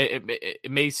 Like it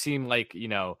may seem like,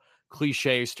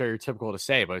 cliche, stereotypical to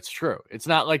say, but it's true. It's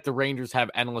not like the Rangers have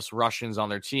endless Russians on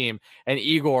their team and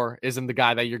Igor isn't the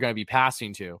guy that you're going to be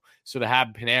passing to. So to have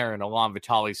Panarin along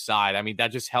Vitaly's side, I mean,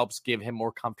 that just helps give him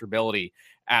more comfortability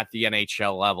at the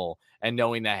NHL level and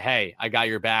knowing that, hey, I got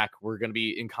your back. We're going to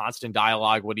be in constant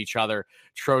dialogue with each other.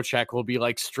 Trocheck will be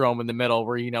like Strome in the middle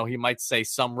where, he might say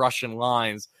some Russian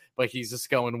lines, but he's just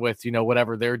going with,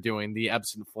 whatever they're doing, the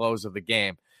ebbs and flows of the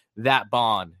game. That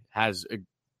bond has a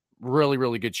really,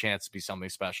 really good chance to be something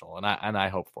special. And I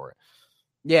hope for it.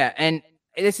 Yeah. And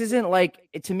this isn't like,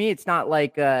 to me, it's not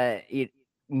like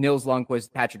Nils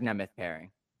Lundqvist, Patrick Nemeth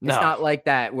pairing. It's not like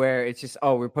that where it's just,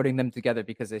 we're putting them together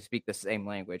because they speak the same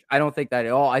language. I don't think that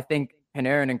at all. I think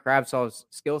Panarin and Kravtsov's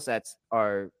skill sets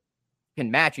can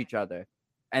match each other.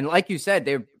 And like you said,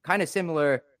 they're kind of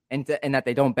similar in that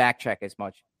they don't back check as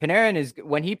much. Panarin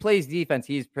when he plays defense,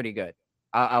 he's pretty good.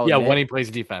 When he plays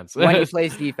defense. When he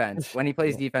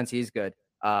plays defense, he's good.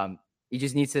 He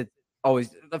just needs to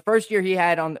always, the first year he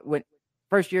had on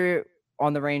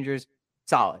the Rangers,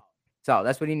 solid. So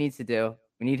that's what he needs to do.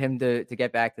 We need him to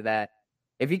get back to that.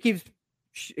 If he keeps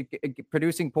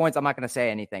producing points, I'm not going to say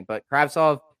anything. But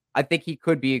Kravtsov, I think he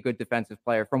could be a good defensive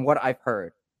player from what I've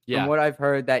heard. From what I've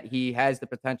heard, that he has the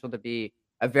potential to be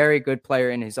a very good player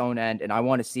in his own end, and I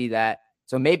want to see that.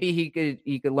 So maybe he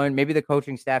could learn. Maybe the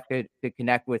coaching staff could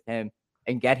connect with him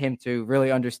and get him to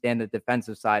really understand the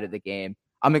defensive side of the game.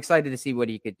 I'm excited to see what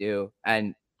he could do.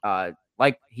 And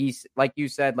like you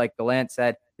said, like Gallant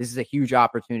said, this is a huge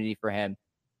opportunity for him.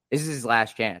 This is his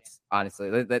last chance, honestly.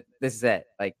 This is it.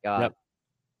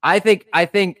 I think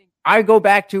I go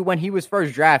back to when he was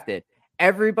first drafted.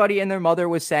 Everybody and their mother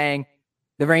was saying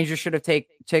the Rangers should have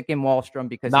taken Wallstrom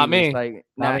because not me.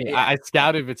 Not me. I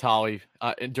scouted Vitaly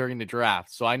during the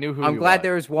draft, so I knew who. I'm glad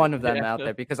there was one of them out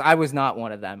there because I was not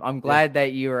one of them. I'm glad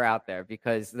that you were out there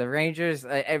because the Rangers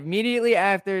immediately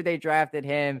after they drafted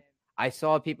him, I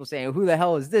saw people saying, "Who the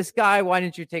hell is this guy? Why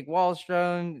didn't you take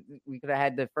Wallstrom? We could have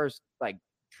had the first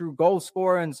true goal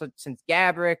scorer since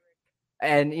Gaborik."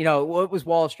 And what was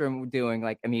Wallstrom doing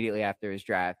immediately after he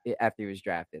was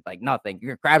drafted? Nothing.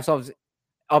 Kravtsov's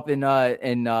up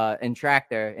in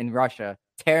Tractor in Russia,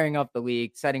 tearing up the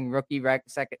league, setting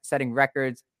setting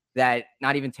records that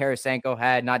not even Tarasenko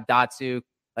had, not Datsuk.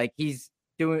 He's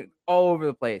doing all over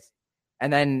the place.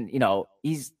 And then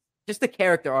he's just the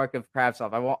character arc of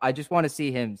Kravtsov. I just want to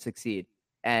see him succeed,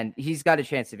 and he's got a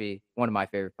chance to be one of my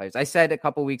favorite players. I said a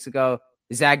couple weeks ago,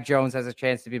 Zach Jones has a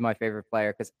chance to be my favorite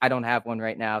player because I don't have one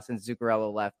right now. Since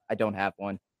Zuccarello left, I don't have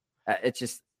one. It's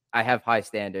just I have high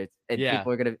standards, and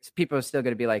people are still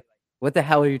gonna be like, "What the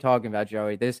hell are you talking about,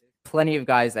 Joey?" There's plenty of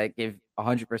guys that give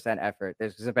 100% effort.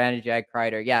 There's Zibanejad,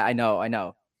 Kreider. Yeah, I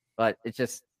know, but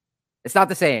it's not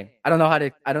the same. I don't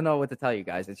know what to tell you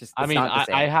guys. It's not the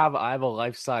same. I have a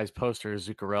life-size poster of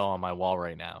Zuccarello on my wall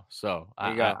right now, so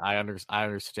I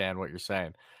understand what you're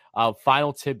saying.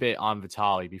 Final tidbit on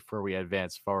Vitaly before we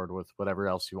advance forward with whatever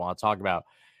else you want to talk about.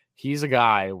 He's a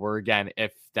guy where, again,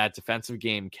 if that defensive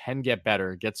game can get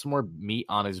better, get some more meat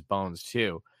on his bones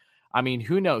too. I mean,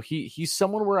 who knows? He's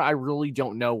someone where I really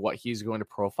don't know what he's going to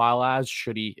profile as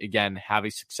should he, again, have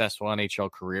a successful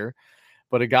NHL career.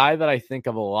 But a guy that I think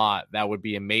of a lot that would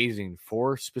be amazing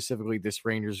for specifically this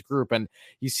Rangers group. And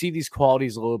you see these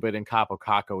qualities a little bit in Kaapo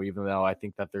Kakko, even though I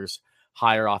think that there's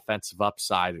higher offensive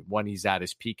upside when he's at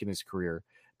his peak in his career.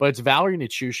 But it's Valeri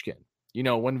Nichushkin.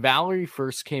 When Valeri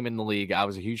first came in the league, I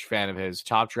was a huge fan of his.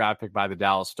 Top draft pick by the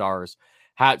Dallas Stars.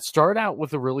 Had started out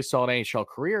with a really solid NHL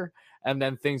career, and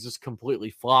then things just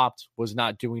completely flopped. Was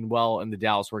not doing well in the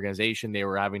Dallas organization. They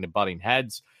were having to butting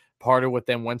heads. Parted with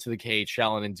them, went to the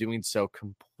KHL, and in doing so,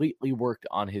 completely worked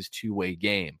on his two-way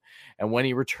game. And when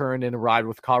he returned and arrived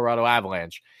with Colorado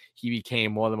Avalanche, he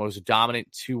became one of the most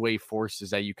dominant two-way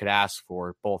forces that you could ask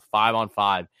for, both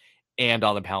 5-on-5 and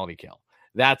on the penalty kill.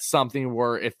 That's something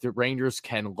where if the Rangers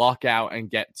can luck out and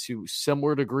get to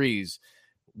similar degrees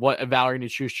what Valeri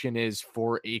Nichushkin is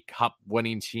for a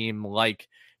cup-winning team like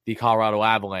the Colorado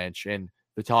Avalanche, and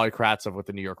Vitaly Kravtsov with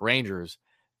the New York Rangers,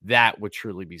 that would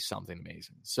truly be something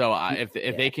amazing. So if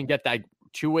they can get that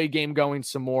two-way game going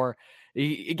some more,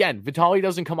 again, Vitaly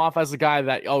doesn't come off as a guy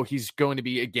that, he's going to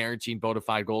be a guaranteed bona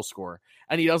fide goal scorer.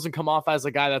 And he doesn't come off as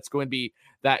a guy that's going to be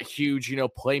that huge,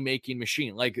 playmaking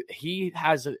machine. Like he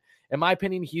has, in my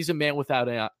opinion, he's a man without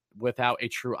a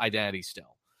true identity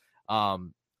still.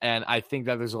 And I think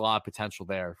that there's a lot of potential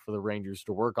there for the Rangers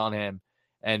to work on him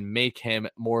and make him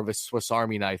more of a Swiss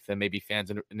Army knife than maybe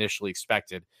fans initially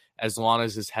expected, as long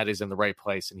as his head is in the right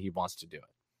place and he wants to do it.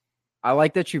 I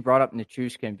like that you brought up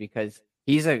Nichushkin because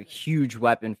he's a huge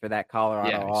weapon for that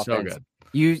Colorado offense. So good.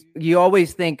 You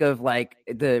always think of like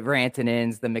the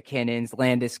Rantanens, the McKinnons,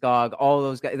 Landeskog, all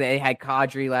those guys. They had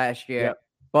Kadri last year,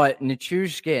 but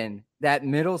Nichushkin, that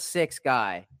middle six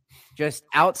guy, just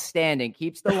outstanding.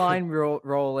 Keeps the line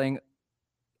rolling.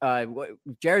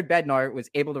 Jared Bednar was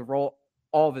able to roll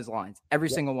all of his lines, every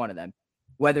single one of them.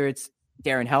 Whether it's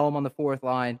Darren Helm on the fourth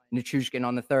line, Nichushkin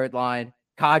on the third line,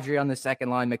 Kadri on the second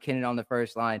line, McKinnon on the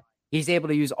first line. He's able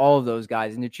to use all of those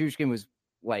guys. And Nichushkin was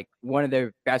like one of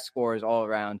their best scorers all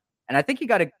around. And I think he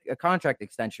got a contract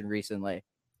extension recently.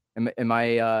 Am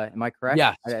I correct?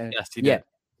 Yes, he did. Yeah,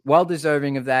 well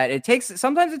deserving of that.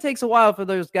 Sometimes it takes a while for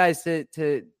those guys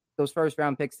to those first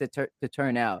round picks to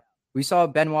turn out. We saw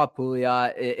Benoit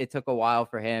Pouliot. It took a while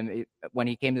for him. When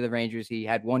he came to the Rangers, he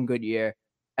had one good year,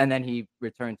 and then he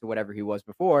returned to whatever he was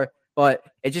before. But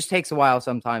it just takes a while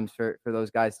sometimes for those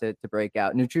guys to break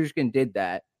out. Nichushkin did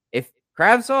that. If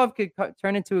Kravtsov could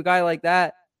turn into a guy like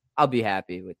that, I'll be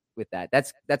happy with that.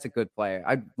 That's a good player.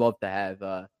 I'd love to have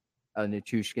a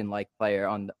Nichushkin-like player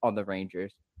on the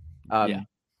Rangers. I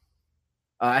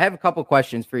have a couple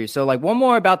questions for you. So, like, one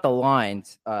more about the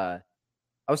lines. I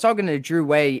was talking to Drew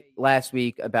Way last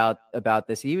week about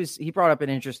this. He brought up an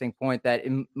interesting point that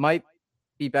it might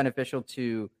be beneficial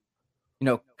to,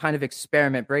 kind of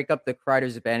experiment, break up the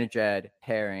Kreider-Zibanejad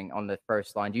pairing on the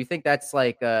first line. Do you think that's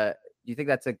a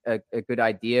good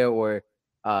idea or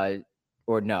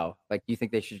no? Like, do you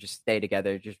think they should just stay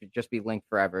together, just be linked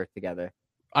forever together?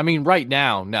 I mean, right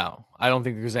now, no. I don't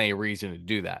think there's any reason to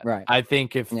do that. Right. I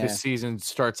think if the season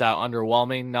starts out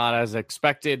underwhelming, not as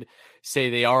expected, say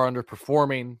they are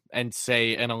underperforming, and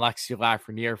say an Alexis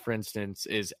Lafreniere, for instance,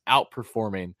 is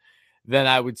outperforming, then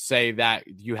I would say that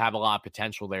you have a lot of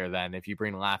potential there then if you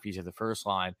bring Laffy to the first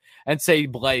line and say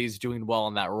Blaze doing well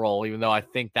in that role, even though I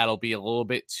think that'll be a little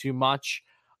bit too much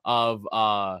of,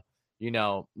 not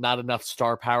enough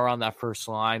star power on that first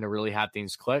line to really have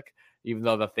things click, even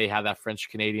though that they have that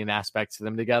French-Canadian aspect to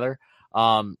them together.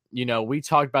 We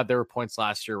talked about there were points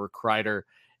last year where Kreider,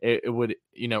 it would,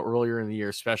 earlier in the year,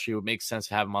 especially, it would make sense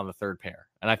to have him on the third pair.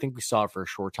 And I think we saw it for a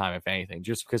short time, if anything,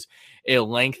 just because it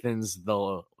lengthens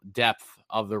the depth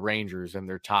of the Rangers and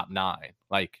their top nine,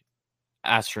 like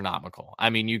astronomical. I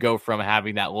mean, you go from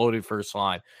having that loaded first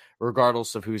line,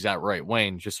 regardless of who's at right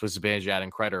wing, just with Zibanejad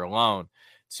and Kreider alone,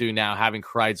 to now having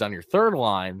Kreider on your third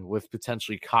line with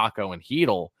potentially Kakko and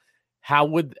Hedl. How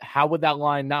would that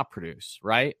line not produce,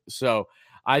 right? So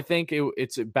I think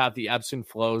it's about the ebbs and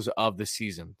flows of the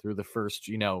season through the first,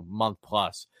 month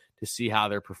plus to see how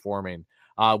they're performing.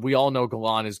 We all know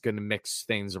Gallant is going to mix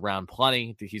things around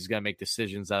plenty. He's going to make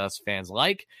decisions that us fans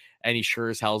like, and he sure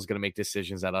as hell is going to make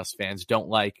decisions that us fans don't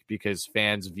like, because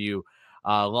fans view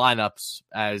lineups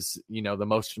as, the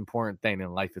most important thing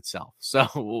in life itself.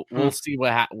 So we'll see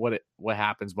what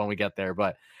happens when we get there.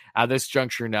 But at this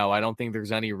juncture, no, I don't think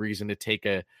there's any reason to take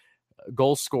a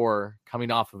goal scorer coming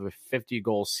off of a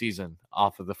 50-goal season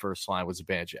off of the first line with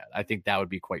Zibanejad. I think that would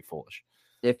be quite foolish.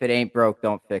 If it ain't broke,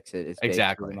 don't fix it.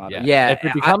 Exactly. Yeah. If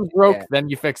it becomes broke, then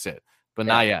you fix it. But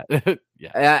not yet.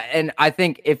 And I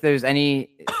think if there's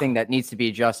anything that needs to be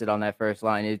adjusted on that first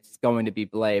line, it's going to be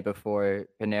Blais before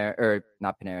Zibanejad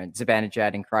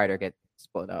and Kreider get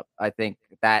split up. I think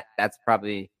that's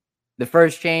probably the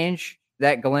first change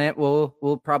that Gallant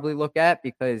will probably look at,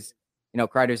 because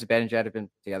Kreider and Zibanejad have been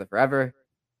together forever,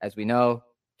 as we know.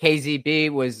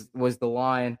 KZB was the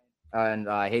line, and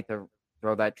I hate to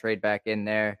throw that trade back in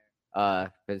there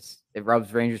because it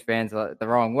rubs Rangers fans the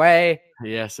wrong way.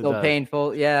 Yes, it still does.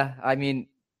 Painful. Yeah, I mean,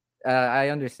 I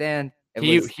understand.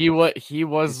 He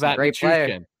was that great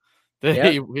player.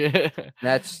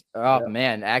 That's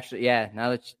man. Actually, yeah.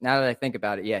 Now that I think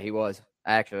about it, yeah, he was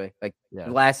actually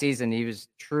last season. He was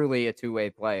truly a two-way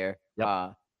player.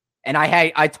 Yep. And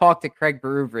I talked to Craig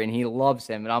Berube, and he loves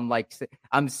him, and I'm like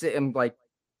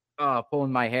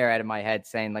pulling my hair out of my head,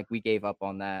 saying like we gave up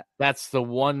on that. That's the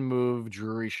one move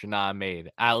Drury Chanel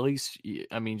made. At least,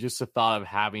 I mean, just the thought of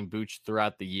having Booch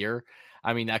throughout the year.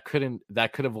 I mean, that could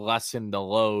have lessened the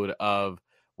load of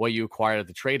what you acquired at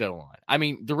the trade deadline. I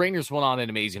mean, the Rangers went on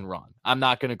an amazing run. I'm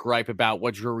not going to gripe about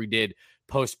what Drury did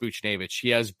post Buchnevich. He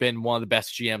has been one of the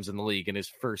best GMs in the league in his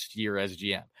first year as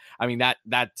GM. I mean,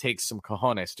 that takes some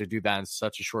cojones to do that in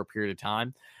such a short period of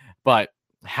time. But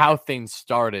how things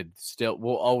started still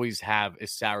will always have a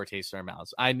sour taste in our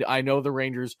mouths. I know the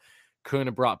Rangers couldn't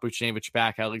have brought Buchnevich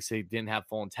back. At least they didn't have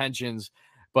full intentions,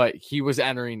 but he was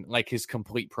entering like his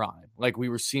complete prime. Like we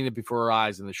were seeing it before our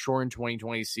eyes in the shortened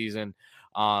 2020 season.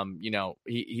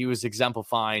 He was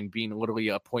exemplifying being literally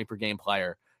a point per game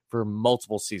player for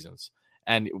multiple seasons.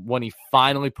 And when he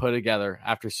finally put together,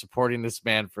 after supporting this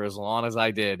man for as long as I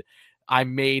did, I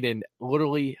did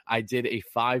a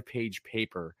 5-page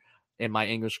paper in my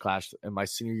English class in my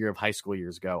senior year of high school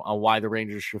years ago on why the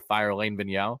Rangers should fire Alain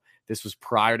Vigneault. This was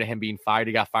prior to him being fired.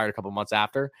 He got fired a couple months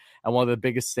after. And one of the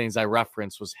biggest things I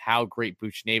referenced was how great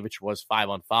Buchnevich was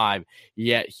 5-on-5,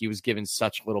 yet he was given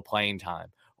such little playing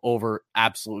time over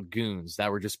absolute goons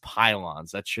that were just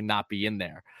pylons that should not be in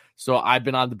there. So I've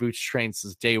been on the Buch train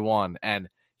since day one. And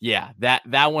yeah,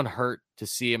 that one hurt to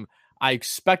see him. I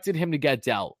expected him to get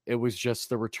dealt. It was just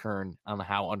the return on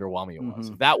how underwhelming it was.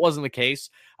 If that wasn't the case,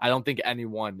 I don't think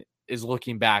anyone is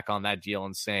looking back on that deal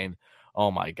and saying, oh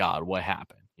my God, what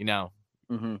happened?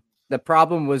 The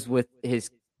problem was with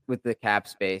the cap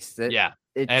space.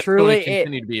 It truly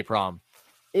continued to be a problem.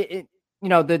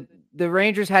 The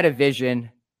Rangers had a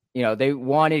vision. They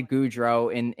wanted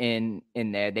Gaudreau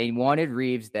in there. They wanted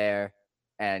Reeves there,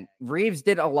 and Reeves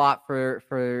did a lot for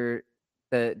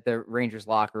the Rangers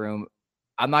locker room.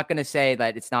 I'm not going to say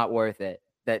that it's not worth it,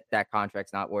 that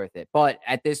contract's not worth it. But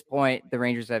at this point, the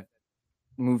Rangers have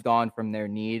moved on from their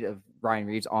need of Ryan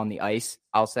Reeves on the ice,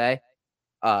 I'll say.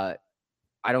 I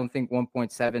don't think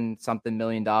 $1.7 something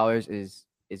million is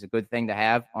a good thing to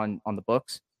have on the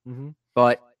books.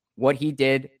 But what he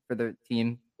did for the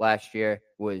team last year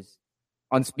was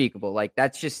unspeakable. Like,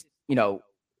 that's just,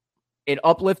 it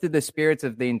uplifted the spirits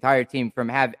of the entire team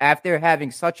after having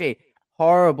such a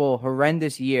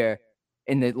horrendous year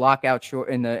in the lockout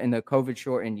in the COVID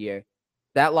shortened year.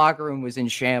 That locker room was in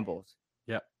shambles.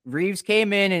 Yep. Reeves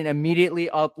came in and immediately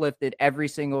uplifted every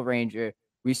single Ranger.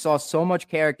 We saw so much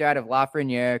character out of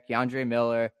Lafreniere, K'Andre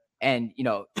Miller, and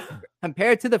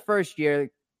compared to the first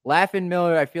year, Laff and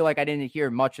Miller, I feel like I didn't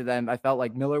hear much of them. I felt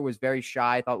like Miller was very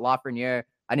shy. I thought Lafreniere,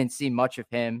 I didn't see much of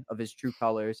him, of his true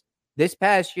colors. This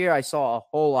past year, I saw a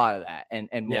whole lot of that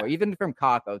and more, even from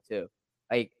Kakko too.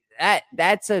 Like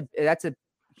that's a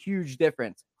huge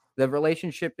difference. The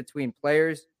relationship between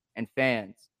players and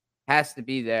fans has to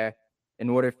be there in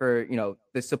order for,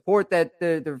 the support that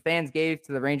the fans gave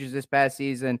to the Rangers this past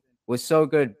season was so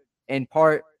good, in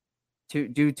part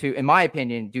due to, in my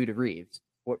opinion, due to Reeves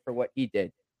for what he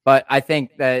did. But I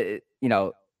think that,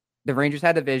 the Rangers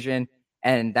had a vision,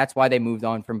 and that's why they moved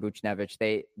on from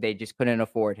Buchnevich. They just couldn't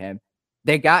afford him.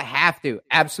 They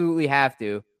absolutely have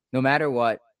to, no matter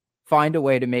what, find a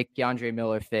way to make K'Andre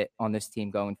Miller fit on this team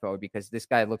going forward, because this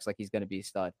guy looks like he's going to be a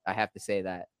stud. I have to say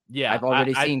that. Yeah, I've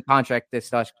already seen contract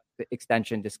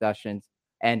extension discussions,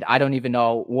 and I don't even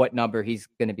know what number he's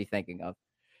going to be thinking of.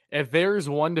 If there's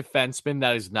one defenseman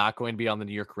that is not going to be on the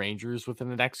New York Rangers within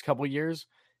the next couple of years,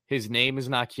 his name is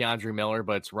not K'Andre Miller,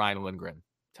 but it's Ryan Lindgren. I'm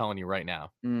telling you right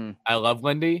now. I love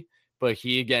Lindy, but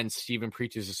Steven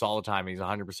preaches this all the time. He's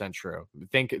 100% true.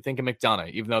 Think of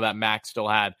McDonough, even though that Max still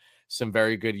had some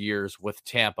very good years with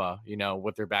Tampa,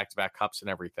 with their back-to-back cups and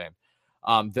everything.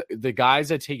 The guys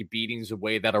that take beatings the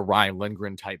way that a Ryan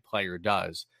Lindgren type player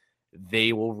does,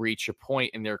 they will reach a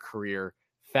point in their career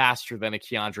faster than a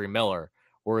K'Andre Miller,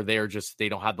 where they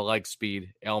don't have the leg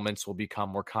speed. Ailments will become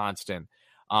more constant.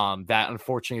 That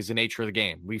unfortunately is the nature of the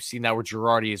game. We've seen that with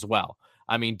Girardi as well.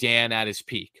 I mean, Dan at his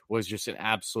peak was just an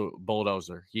absolute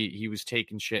bulldozer. He was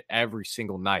taking shit every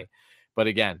single night. But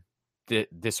again,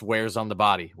 this wears on the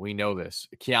body. We know this.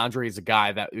 K'Andre is a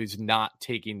guy that is not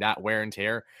taking that wear and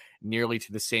tear nearly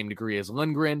to the same degree as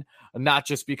Lindgren, not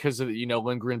just because of,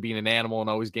 Lindgren being an animal and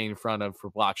always getting in front of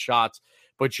for block shots,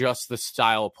 but just the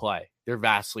style of play. They're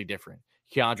vastly different.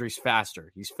 K'Andre's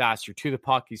faster. He's faster to the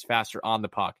puck. He's faster on the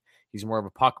puck. He's more of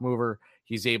a puck mover.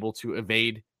 He's able to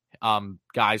evade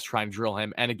guys trying to drill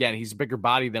him. And again, he's a bigger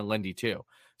body than Lindy too.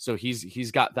 So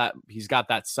he's got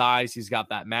that size. He's got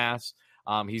that mass.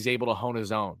 He's able to hone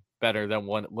his own better than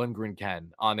what Lindgren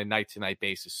can on a night-to-night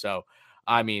basis. So,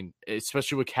 I mean,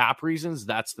 especially with cap reasons,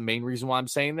 that's the main reason why I'm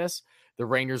saying this. The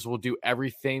Rangers will do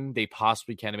everything they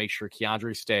possibly can to make sure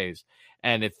K'Andre stays.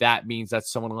 And if that means that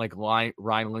someone like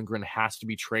Ryan Lindgren has to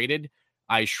be traded,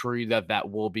 I assure you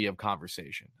that will be a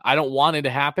conversation. I don't want it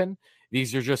to happen.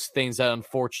 These are just things that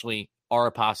unfortunately are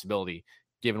a possibility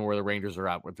given where the Rangers are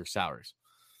at with their salaries.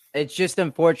 It's just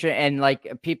unfortunate. And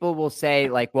like people will say,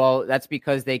 like, well, that's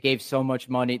because they gave so much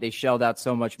money. They shelled out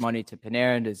so much money to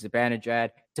Panarin, to Zibanejad,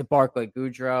 to Barclay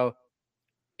Goodrow.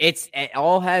 It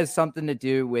all has something to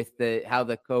do with how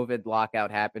the COVID lockout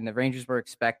happened. The Rangers were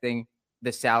expecting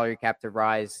the salary cap to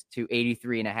rise to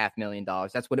 $83.5 million.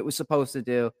 That's what it was supposed to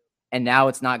do. And now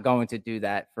it's not going to do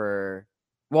that for,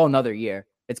 another year.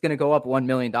 It's going to go up $1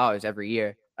 million every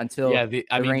year until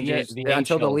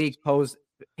until the league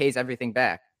pays everything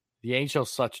back. The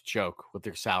NHL's such a joke with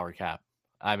their salary cap.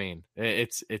 I mean,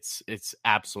 it's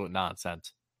absolute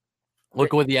nonsense.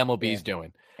 Look what the MLB is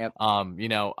doing. Yep.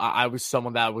 I was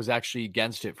someone that was actually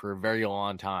against it for a very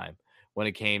long time when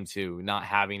it came to not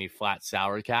having a flat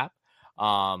salary cap.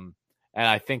 And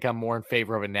I think I'm more in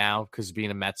favor of it now because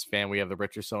being a Mets fan, we have the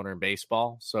richest owner in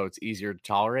baseball, so it's easier to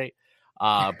tolerate.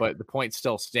 But the point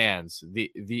still stands.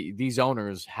 These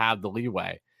owners have the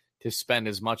leeway to spend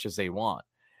as much as they want.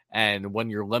 And when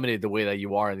you're limited the way that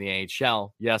you are in the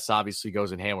NHL, yes, obviously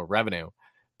goes in hand with revenue.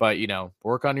 But,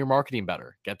 work on your marketing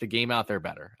better. Get the game out there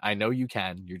better. I know you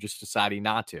can. You're just deciding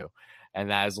not to. And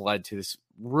that has led to this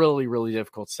really, really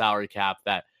difficult salary cap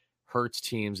that hurts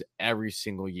teams every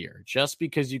single year. Just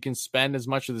because you can spend as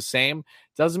much of the same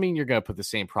doesn't mean you're going to put the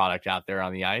same product out there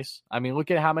on the ice. I mean,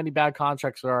 look at how many bad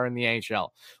contracts there are in the NHL.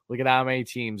 Look at how many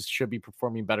teams should be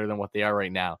performing better than what they are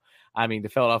right now. I mean, the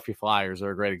Philadelphia Flyers are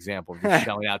a great example of just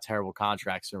shelling out terrible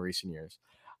contracts in recent years.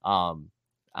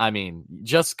 I mean,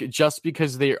 just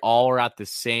because they all are at the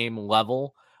same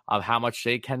level of how much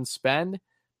they can spend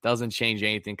doesn't change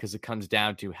anything because it comes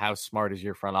down to how smart is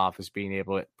your front office being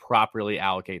able to properly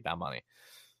allocate that money.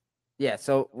 Yeah,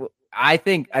 so I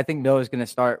think Miller's going to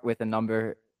start with a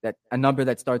number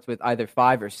that starts with either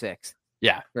 5 or 6.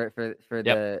 Yeah, for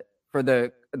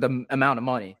the amount of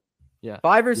money. Yeah,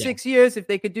 5 or 6 years. If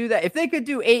they could do that, if they could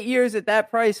do 8 years at that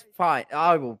price, fine.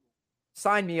 I will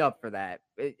sign me up for that.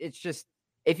 It's just.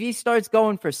 If he starts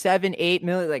going for 7-8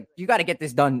 million, like you got to get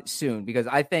this done soon because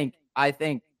I think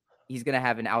he's gonna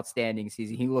have an outstanding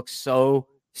season. He looks so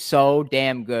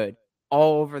damn good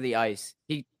all over the ice.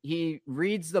 He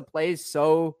reads the plays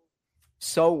so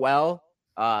well.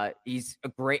 He's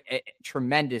a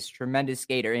tremendous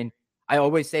skater. And I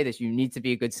always say this: you need to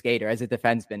be a good skater as a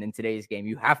defenseman in today's game.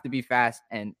 You have to be fast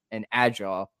and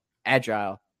agile,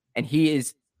 and he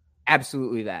is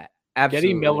absolutely that. Absolutely.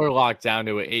 Getting Miller locked down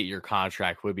to an 8-year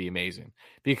contract would be amazing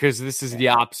because this is the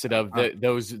opposite of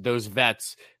those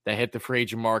vets that hit the free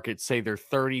agent market. Say they're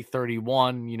 30,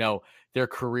 31, their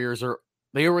careers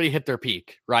they already hit their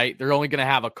peak, right? They're only going to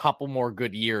have a couple more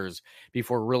good years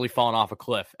before really falling off a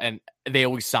cliff. And they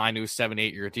always sign to a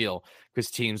 7-8 year deal because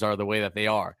teams are the way that they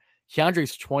are.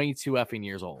 Keandre's 22 effing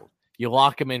years old. You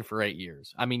lock him in for 8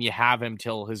 years. I mean, you have him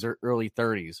till his early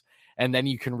 30s and then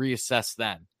you can reassess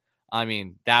then. I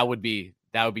mean, that would be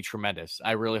tremendous.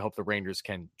 I really hope the Rangers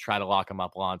can try to lock him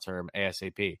up long-term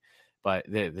ASAP, but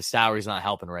the salary's not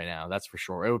helping right now. That's for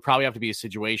sure. It would probably have to be a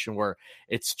situation where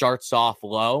it starts off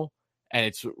low and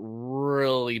it's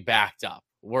really backed up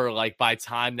where like by the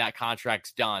time that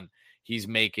contract's done, he's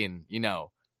making,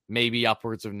 maybe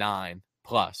upwards of 9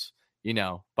 plus,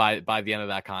 by the end of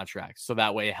that contract. So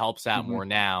that way it helps out more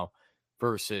now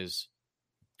versus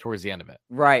towards the end of it.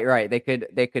 Right. They could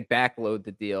backload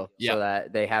the deal so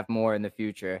that they have more in the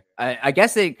future. I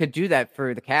guess they could do that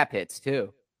for the cap hits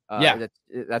too.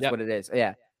 That's what it is.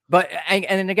 Yeah. But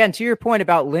and again, to your point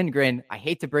about Lindgren, I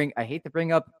hate to bring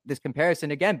up this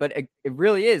comparison again, but it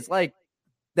really is like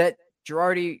that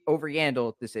Girardi over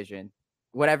Yandel decision,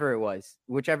 whatever it was,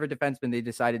 whichever defenseman they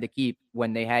decided to keep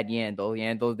when they had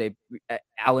Yandel,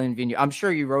 Allen Vigneault. I'm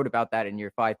sure you wrote about that in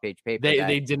your 5-page paper.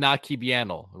 They did not keep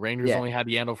Yandel. Rangers only had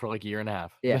Yandel for like a year and a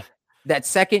half. Yeah. That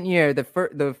second year, the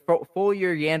full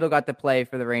year Yandel got to play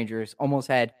for the Rangers, almost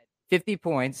had 50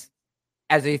 points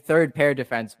as a third pair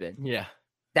defenseman. Yeah.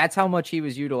 That's how much he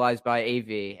was utilized by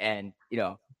AV. And,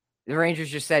 the Rangers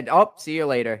just said, oh, see you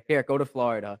later. Here, go to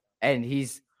Florida. And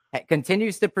he's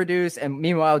continues to produce. And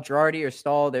meanwhile, Girardi or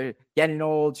Stahl, they're getting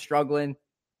old, struggling.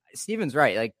 Steven's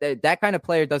right. Like that kind of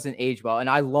player doesn't age well. And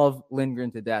I love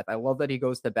Lindgren to death. I love that he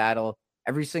goes to battle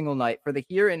every single night. For the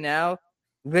here and now,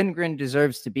 Lindgren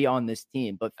deserves to be on this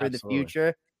team. But for the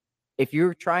future, if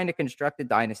you're trying to construct a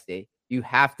dynasty, you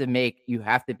have to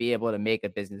be able to make a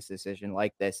business decision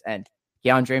like this. And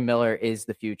K'Andre Miller is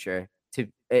the future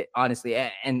honestly.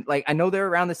 And like, I know they're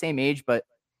around the same age, but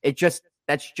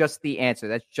that's just the answer.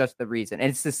 That's just the reason. And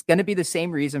it's just going to be the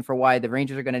same reason for why the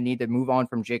Rangers are going to need to move on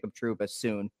from Jacob Trouba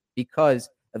soon because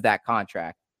of that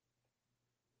contract.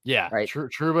 Yeah, right?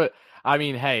 true. But I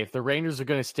mean, hey, if the Rangers are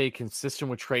going to stay consistent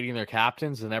with trading their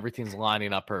captains, then everything's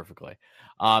lining up perfectly.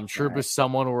 Trouba is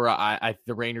someone where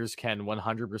the Rangers can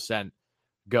 100%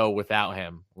 go without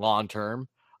him long term.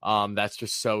 That's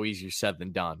just so easier said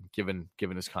than done, given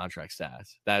his contract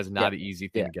status. That is not an easy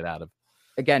thing to get out of.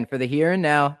 Again, for the here and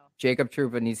now, Jacob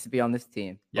Trouba needs to be on this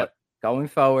team. Yep. But going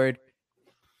forward,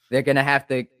 they're gonna have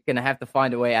to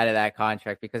find a way out of that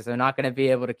contract because they're not gonna be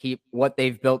able to keep what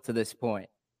they've built to this point.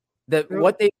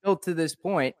 What they built to this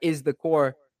point is that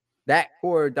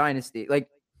core dynasty. Like,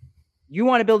 you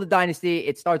want to build a dynasty,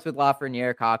 it starts with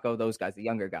Lafreniere, Kakko, those guys, the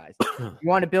younger guys. You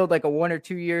want to build like a 1 or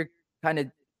 2 year kind of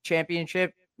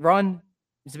championship run,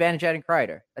 Zibanejad and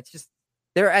Kreider. That's just,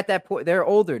 they're at that point. They're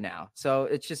older now, so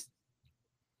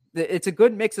it's a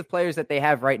good mix of players that they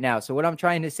have right now. So what I'm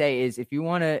trying to say is, if you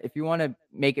want to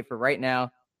make it for right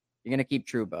now, you're gonna keep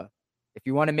Trouba. If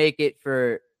you want to make it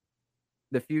for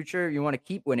the future, you want to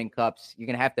keep winning cups, you're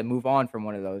going to have to move on from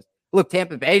one of those. Look,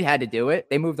 Tampa Bay had to do it.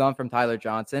 They moved on from Tyler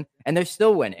Johnson, and they're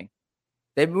still winning.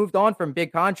 They moved on from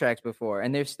big contracts before,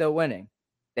 and they're still winning.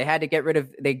 They had to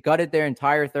they gutted their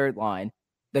entire third line,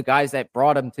 the guys that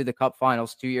brought them to the Cup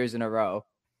Finals 2 years in a row,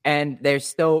 and they're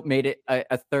still made it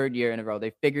a third year in a row.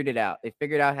 They figured it out. They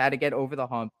figured out how to get over the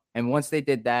hump, and once they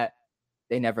did that,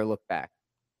 they never looked back.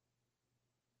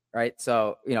 Right?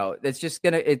 So,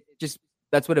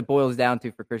 that's what it boils down to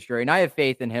for Chris Drury. And I have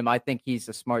faith in him. I think he's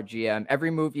a smart GM.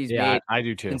 Every move he's made I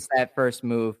do too. Since that first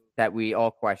move that we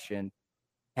all questioned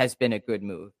has been a good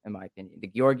move, in my opinion. The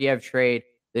Georgiev trade,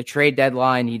 the trade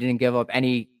deadline, he didn't give up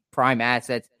any prime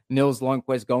assets. Nils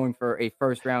Lundkvist going for a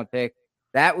first-round pick.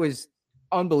 That was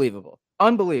unbelievable.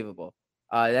 Unbelievable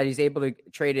that he's able to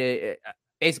trade a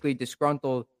basically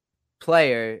disgruntled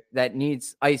player that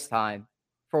needs ice time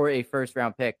for a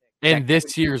first-round pick. In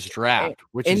this year's draft,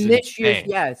 which in is this insane.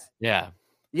 year's, yes.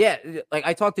 Yeah. Like,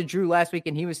 I talked to Drew last week,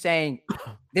 and he was saying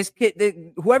this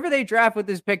kid, whoever they draft with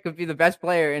this pick, could be the best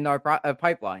player in our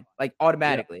pipeline, like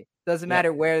automatically. Doesn't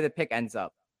matter where the pick ends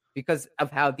up because of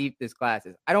how deep this class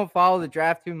is. I don't follow the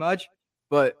draft too much,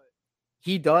 but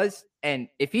he does. And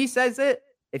if he says it,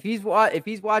 if he's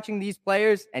watching these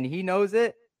players and he knows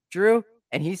it, Drew,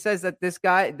 and he says that this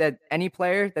guy, that any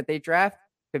player that they draft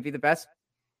could be the best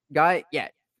guy,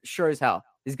 sure as hell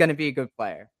is going to be a good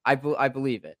player. I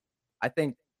believe it. I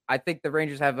think the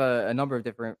Rangers have a number of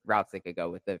different routes they could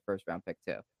go with the first round pick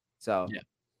too. So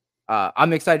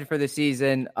I'm excited for the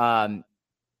season.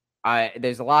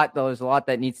 There's a lot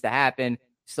that needs to happen.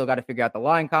 Still got to figure out the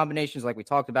line combinations like we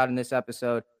talked about in this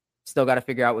episode. Still got to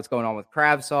figure out what's going on with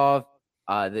Kravtsov.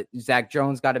 Zach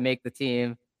Jones got to make the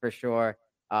team for sure.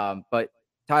 But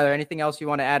Tyler, anything else you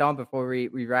want to add on before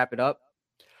we wrap it up?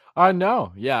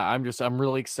 No. Yeah, I'm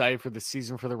really excited for the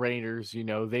season for the Rangers.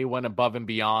 They went above and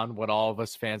beyond what all of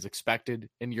us fans expected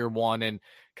in year one, and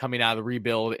coming out of the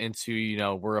rebuild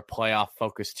into, we're a playoff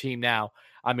focused team now.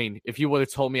 I mean, if you would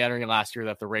have told me entering last year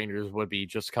that the Rangers would be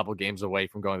just a couple games away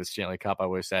from going to the Stanley Cup, I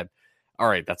would have said, all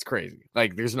right, that's crazy.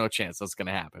 Like, there's no chance that's going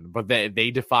to happen. But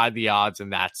they defied the odds in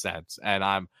that sense. And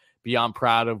I'm beyond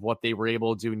proud of what they were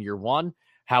able to do in year one.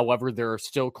 However, there are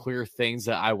still clear things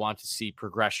that I want to see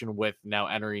progression with now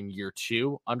entering year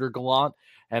two under Gallant,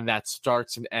 and that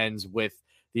starts and ends with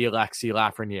the Alexis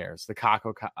Lafrenieres, the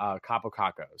Kaapo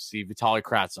Kakkos, the Vitaly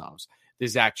Kravtsovs, the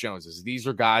Zach Joneses. These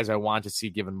are guys I want to see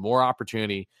given more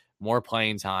opportunity, more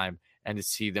playing time, and to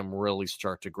see them really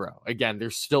start to grow. Again,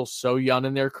 they're still so young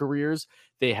in their careers.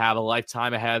 They have a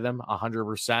lifetime ahead of them,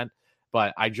 100%.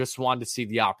 But I just wanted to see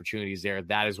the opportunities there.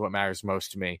 That is what matters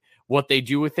most to me. What they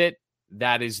do with it,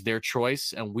 that is their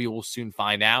choice, and we will soon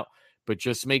find out. But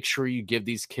just make sure you give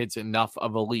these kids enough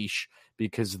of a leash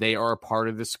because they are a part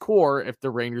of this core if the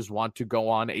Rangers want to go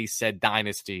on a said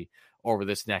dynasty over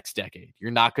this next decade. You're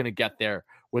not going to get there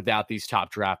without these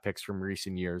top draft picks from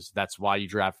recent years. That's why you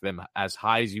drafted them as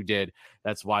high as you did.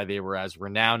 That's why they were as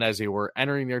renowned as they were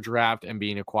entering their draft and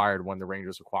being acquired when the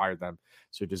Rangers acquired them.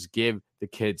 So just give the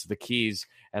kids the keys,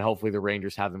 and hopefully the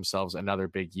Rangers have themselves another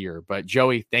big year. But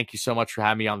Joey, thank you so much for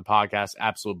having me on the podcast.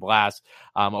 Absolute blast.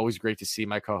 Always great to see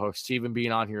my co-host Steven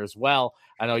being on here as well.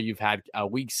 I know you've had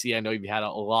Week C. I know you've had a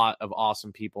lot of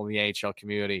awesome people in the AHL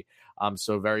community. I'm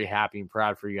so very happy and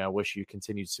proud for you. I wish you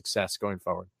continued success going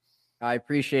forward. I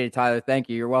appreciate it, Tyler. Thank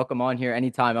you. You're welcome on here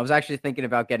anytime. I was actually thinking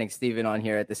about getting Steven on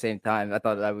here at the same time. I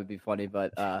thought that would be funny,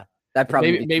 but that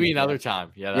probably maybe another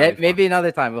time. Maybe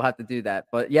another time we'll have to do that.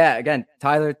 But yeah, again,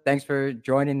 Tyler, thanks for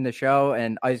joining the show,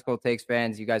 and Ice Cold Takes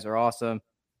fans, you guys are awesome.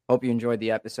 Hope you enjoyed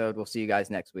the episode. We'll see you guys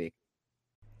next week.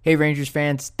 Hey, Rangers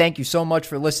fans, thank you so much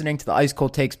for listening to the Ice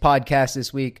Cold Takes podcast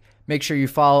this week. Make sure you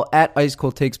follow at Ice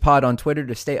Cold Takes Pod on Twitter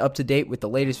to stay up to date with the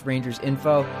latest Rangers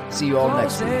info. See you all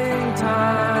next week.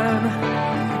 Time.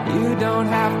 You don't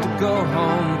have to go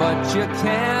home, but you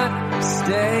can't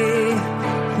stay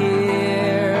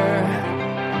here.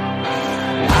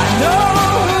 I know